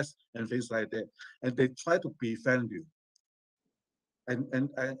the West and things like that. And they try to befriend you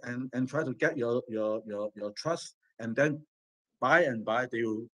and try to get your trust. And then by and by, they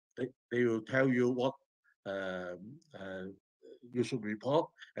will tell you what you should report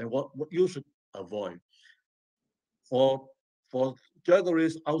and what you should avoid. For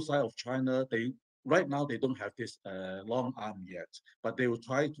journalists outside of China, right now they don't have this long arm yet, but they will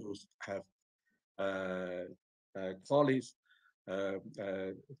try to have colleagues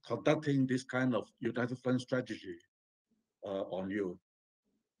conducting this kind of united front strategy on you.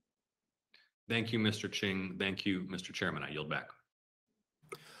 Thank you, Mr. Ching. Thank you, Mr. Chairman. I yield back.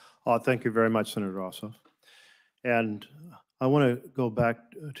 Thank you very much, Senator Ossoff. And I want to go back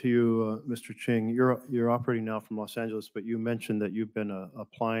to you, Mr. Ching. You're operating now from Los Angeles, but you mentioned that you've been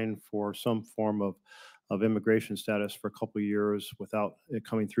applying for some form of immigration status for a couple of years without it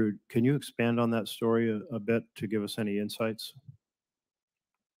coming through. Can you expand on that story a bit to give us any insights?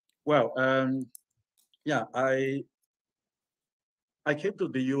 Well, yeah, I came to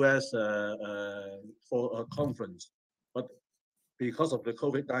the U.S. For a conference, but because of the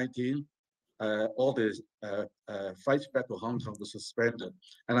COVID-19, all the flights back to Hong Kong were suspended,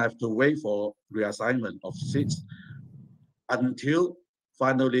 and I have to wait for reassignment of seats until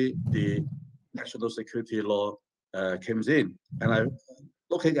finally the national security law came in. And I,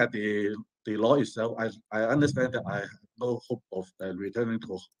 looking at the law itself, I understand that I have no hope of returning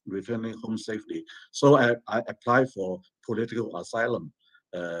home safely. So I applied for political asylum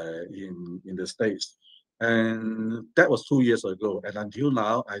in the States, and that was 2 years ago. And until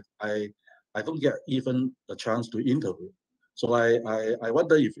now, I don't get even a chance to interview. So I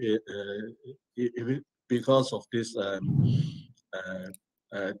wonder if it because of this,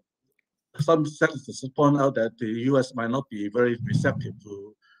 some senators point out that the U.S. might not be very receptive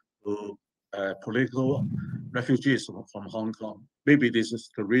to political refugees from Hong Kong. Maybe this is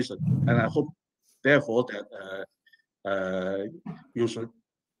the reason, and I hope, therefore, that you should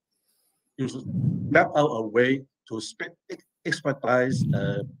map out a way to expedite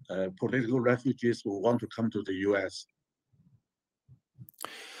political refugees who want to come to the U.S.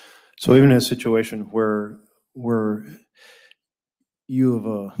 So even in a situation where you have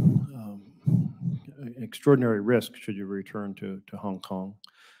an extraordinary risk should you return to Hong Kong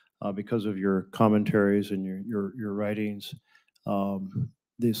because of your commentaries and your writings,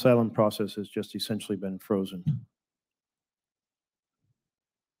 the asylum process has just essentially been frozen.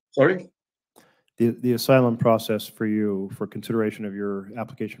 Sorry? the asylum process for you, for consideration of your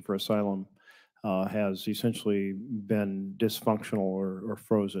application for asylum, has essentially been dysfunctional or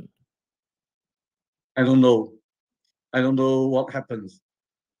frozen? I don't know. I don't know what happens.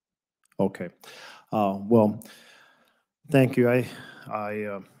 Okay. Well, thank you. I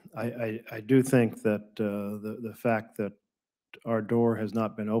do think that the fact that our door has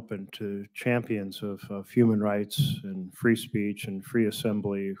not been open to champions of human rights and free speech and free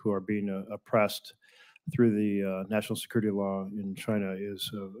assembly who are being oppressed through the national security law in China is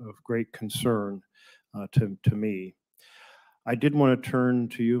of great concern to me. I did want to turn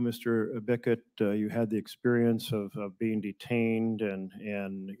to you, Mr. Bickett. You had the experience of being detained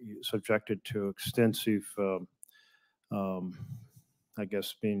and subjected to extensive, I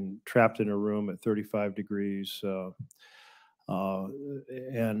guess, being trapped in a room at 35 degrees.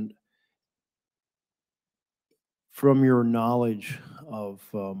 And from your knowledge of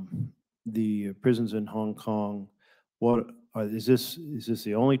the prisons in Hong Kong, is this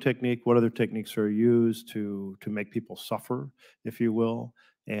the only technique? What other techniques are used to make people suffer, if you will?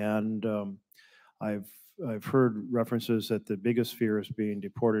 And I've heard references that the biggest fear is being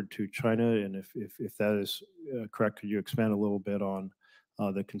deported to China, and if that is correct, could you expand a little bit on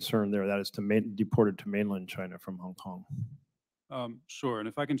the concern there? That is deported to mainland China from Hong Kong. Sure, and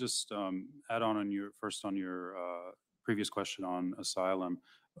if I can just add on your previous question on asylum,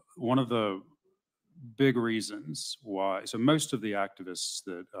 one of the big reasons why, so most of the activists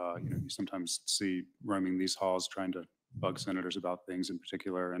that you sometimes see roaming these halls trying to bug senators about things in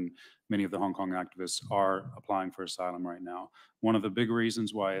particular, and many of the Hong Kong activists are applying for asylum right now. One of the big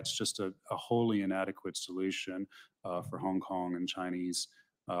reasons why it's just a wholly inadequate solution for Hong Kong and Chinese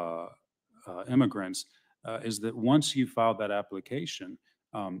immigrants is that once you filed that application,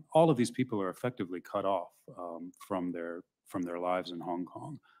 all of these people are effectively cut off from their lives in Hong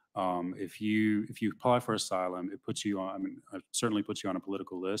Kong. If you apply for asylum, it puts you on. I mean, it certainly puts you on a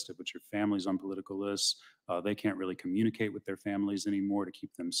political list. It puts your families on political lists. They can't really communicate with their families anymore to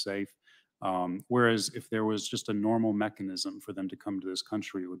keep them safe. Whereas if there was just a normal mechanism for them to come to this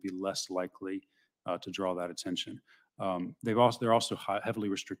country, it would be less likely to draw that attention. They're also heavily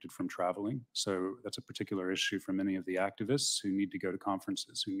restricted from traveling. So that's a particular issue for many of the activists who need to go to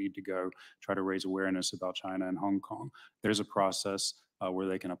conferences, who need to go try to raise awareness about China and Hong Kong. There's a process where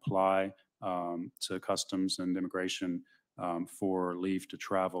they can apply to customs and immigration for leave to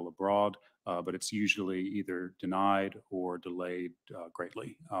travel abroad, but it's usually either denied or delayed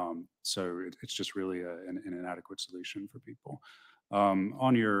greatly. So it's just really an inadequate solution for people.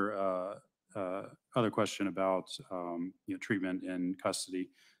 On your other question about treatment in custody,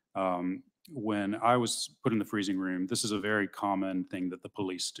 when I was put in the freezing room, this is a very common thing that the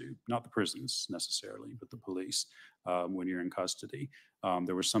police do, not the prisons necessarily, but the police when you're in custody.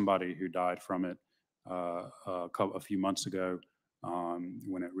 There was somebody who died from it a few months ago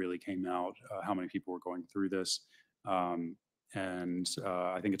when it really came out how many people were going through this. And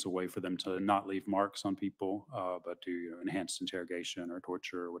I think it's a way for them to not leave marks on people, but do enhanced interrogation or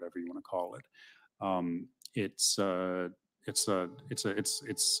torture or whatever you want to call it. It's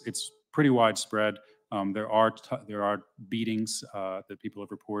pretty widespread. There are beatings that people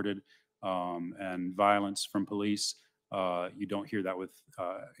have reported and violence from police. You don't hear that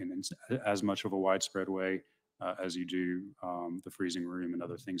in as much of a widespread way as you do the freezing room and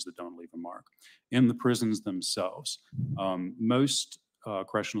other things that don't leave a mark. In the prisons themselves, most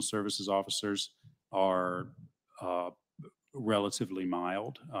correctional services officers are relatively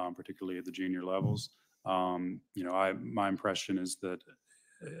mild, particularly at the junior levels. My impression is that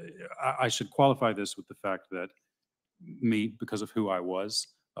I should qualify this with the fact that because of who I was,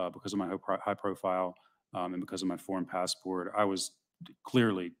 because of my high profile, and because of my foreign passport, I was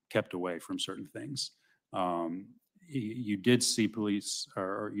clearly kept away from certain things. You did see police,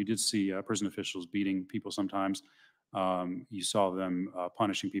 or you did see prison officials beating people sometimes. You saw them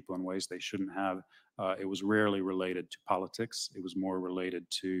punishing people in ways they shouldn't have. It was rarely related to politics. It was more related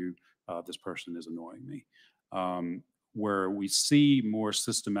to this person is annoying me. Where we see more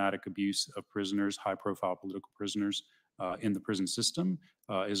systematic abuse of prisoners, high-profile political prisoners in the prison system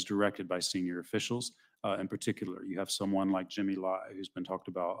is directed by senior officials. In particular, you have someone like Jimmy Lai, who's been talked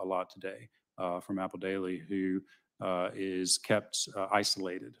about a lot today from Apple Daily, who is kept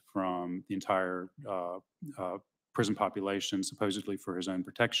isolated from the entire prison population, supposedly for his own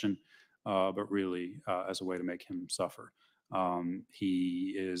protection, but really as a way to make him suffer.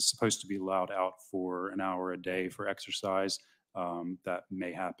 He is supposed to be allowed out for an hour a day for exercise. That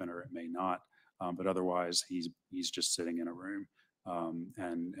may happen or it may not, but otherwise he's just sitting in a room.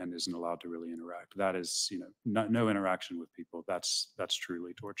 and isn't allowed to really interact. That is, no interaction with people. That's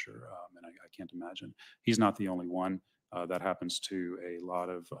truly torture, and I can't imagine. He's not the only one. That happens to a lot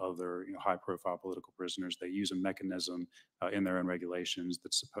of other high-profile political prisoners. They use a mechanism in their own regulations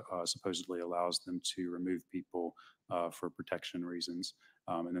that supposedly allows them to remove people for protection reasons,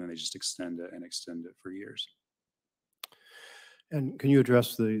 and then they just extend it for years. And can you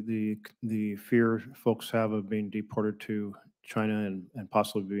address the fear folks have of being deported to China and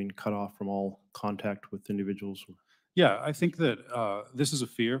possibly being cut off from all contact with individuals? Yeah, I think that this is a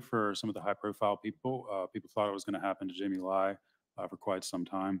fear for some of the high-profile people. People thought it was going to happen to Jimmy Lai for quite some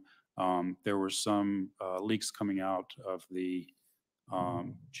time. There were some leaks coming out of the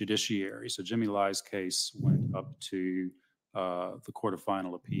judiciary. So Jimmy Lai's case went up to the Court of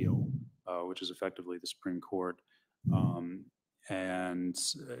Final Appeal, which is effectively the Supreme Court. And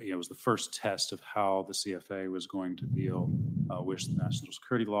it was the first test of how the CFA was going to deal with the national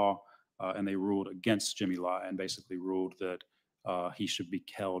security law. And they ruled against Jimmy Lai and basically ruled that he should be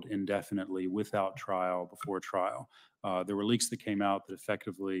held indefinitely without trial before trial. There were leaks that came out that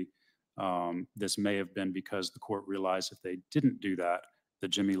effectively this may have been because the court realized if they didn't do that, that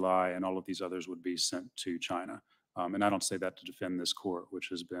Jimmy Lai and all of these others would be sent to China. And I don't say that to defend this court, which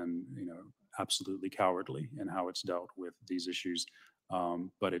has been, absolutely cowardly in how it's dealt with these issues.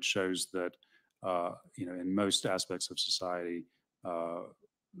 But it shows that, in most aspects of society,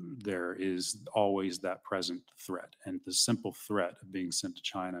 there is always that present threat. And the simple threat of being sent to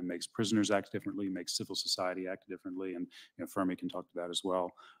China makes prisoners act differently, makes civil society act differently. And Fermi can talk to that as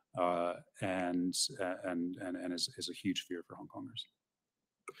well. And is a huge fear for Hong Kongers.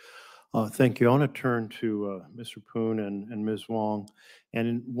 Thank you. I want to turn to Mr. Poon and Ms. Wong.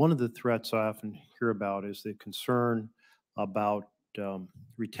 And one of the threats I often hear about is the concern about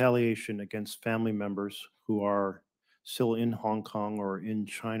retaliation against family members who are still in Hong Kong or in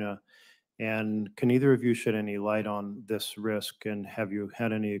China. And can either of you shed any light on this risk? And have you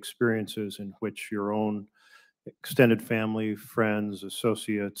had any experiences in which your own extended family, friends,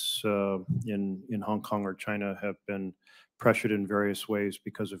 associates in Hong Kong or China have been pressured in various ways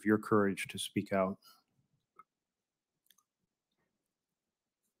because of your courage to speak out?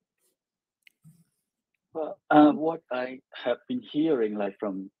 Well, what I have been hearing, like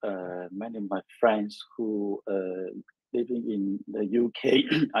from many of my friends who living in the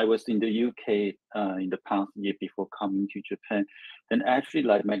UK, I was in the UK in the past year before coming to Japan, and actually,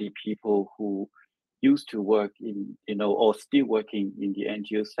 like many people who used to work in, or still working in the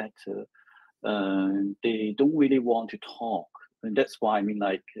NGO sector, they don't really want to talk, and that's why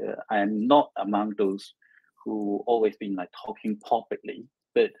I'm not among those who always been like talking publicly.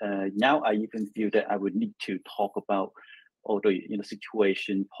 But now I even feel that I would need to talk about all the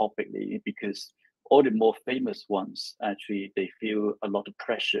situation publicly, because all the more famous ones actually they feel a lot of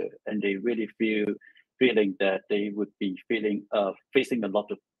pressure, and they really feeling that they would be facing a lot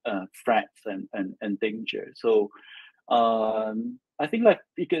of threats and danger. So I think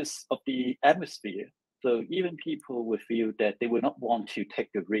because of the atmosphere, so even people would feel that they would not want to take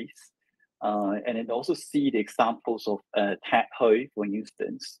the risk. And then also see the examples of Ted Hui, for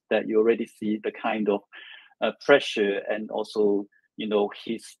instance, that you already see the kind of pressure, and also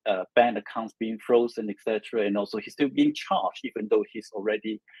his bank accounts being frozen, etc. And also he's still being charged even though he's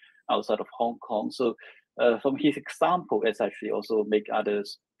already outside of Hong Kong. So from his example, it's actually also make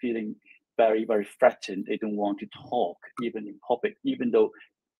others feeling very, very threatened. They don't want to talk even in public, even though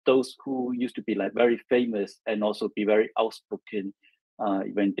those who used to be like very famous and also be very outspoken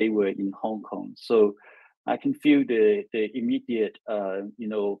when they were in Hong Kong. So I can feel the immediate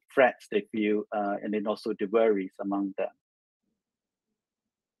threats they feel, and then also the worries among them.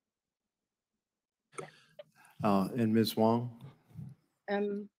 And Ms. Wong?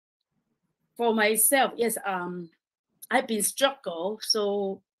 For myself, yes, I've been struggled,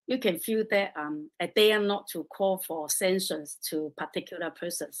 so you can feel that I dare not to call for sanctions to particular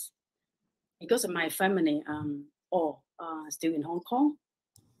persons, because of my family all still in Hong Kong.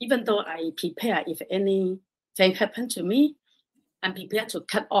 Even though I prepare if anything happened to me, I'm prepared to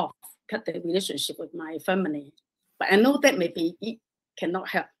cut the relationship with my family. But I know that maybe it cannot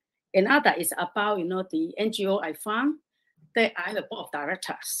help. Another is about the NGO I found that I have a board of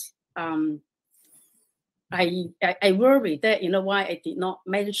directors. I worry that why I did not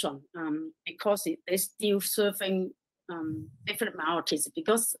mention because they're still serving different minorities,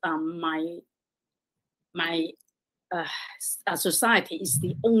 because my society is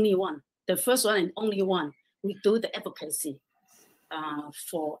the only one, the first one and only one we do the advocacy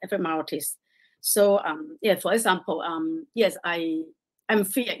for every minorities. So yeah, for example, yes, I'm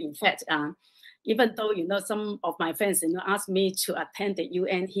fear. In fact, even though, some of my friends, asked me to attend the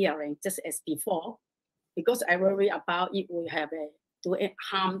UN hearing just as before, because I worry about it will have do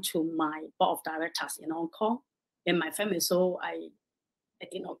harm to my board of directors in Hong Kong and my family. So I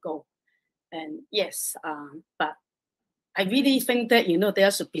did not go. And yes, but I really think that,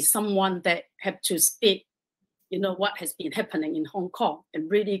 there should be someone that have to speak, what has been happening in Hong Kong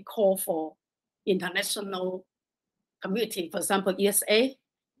and really call for international community, for example, ESA,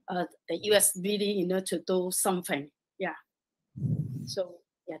 the US really, to do something. Yeah. So,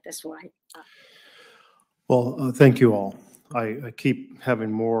 yeah, that's right. Well, thank you all. I keep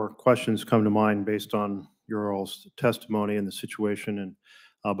having more questions come to mind based on your all's testimony and the situation, and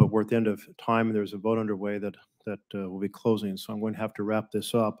but we're at the end of time, and there's a vote underway that will be closing, so I'm going to have to wrap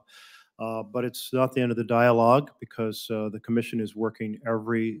this up. But it's not the end of the dialogue, because the Commission is working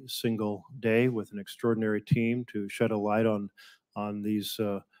every single day with an extraordinary team to shed a light on these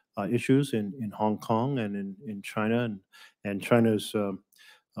issues in Hong Kong and in China, and China's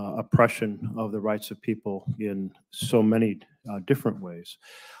oppression of the rights of people in so many different ways.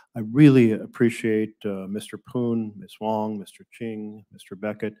 I really appreciate Mr. Poon, Ms. Wong, Mr. Ching, Mr.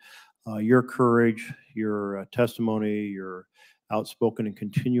 Beckett, your courage, your testimony, your outspoken and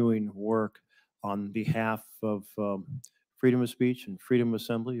continuing work on behalf of freedom of speech and freedom of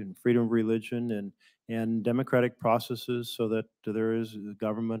assembly and freedom of religion and democratic processes, so that there is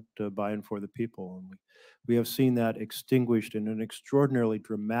government by and for the people. And we have seen that extinguished in an extraordinarily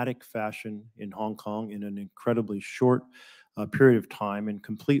dramatic fashion in Hong Kong in an incredibly short period of time, in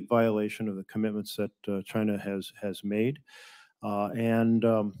complete violation of the commitments that China has made.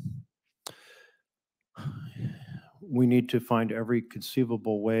 We need to find every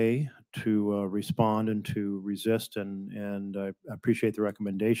conceivable way to respond and to resist, and I appreciate the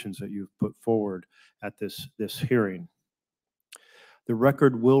recommendations that you've put forward at this hearing. The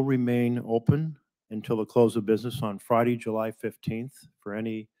record will remain open until the close of business on Friday, July 15th, for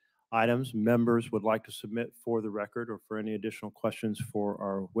any items members would like to submit for the record, or for any additional questions for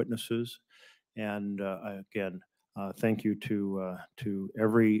our witnesses. And again, thank you to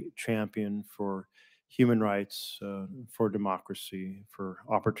every champion for human rights, for democracy, for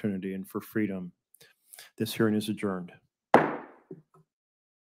opportunity, and for freedom. This hearing is adjourned.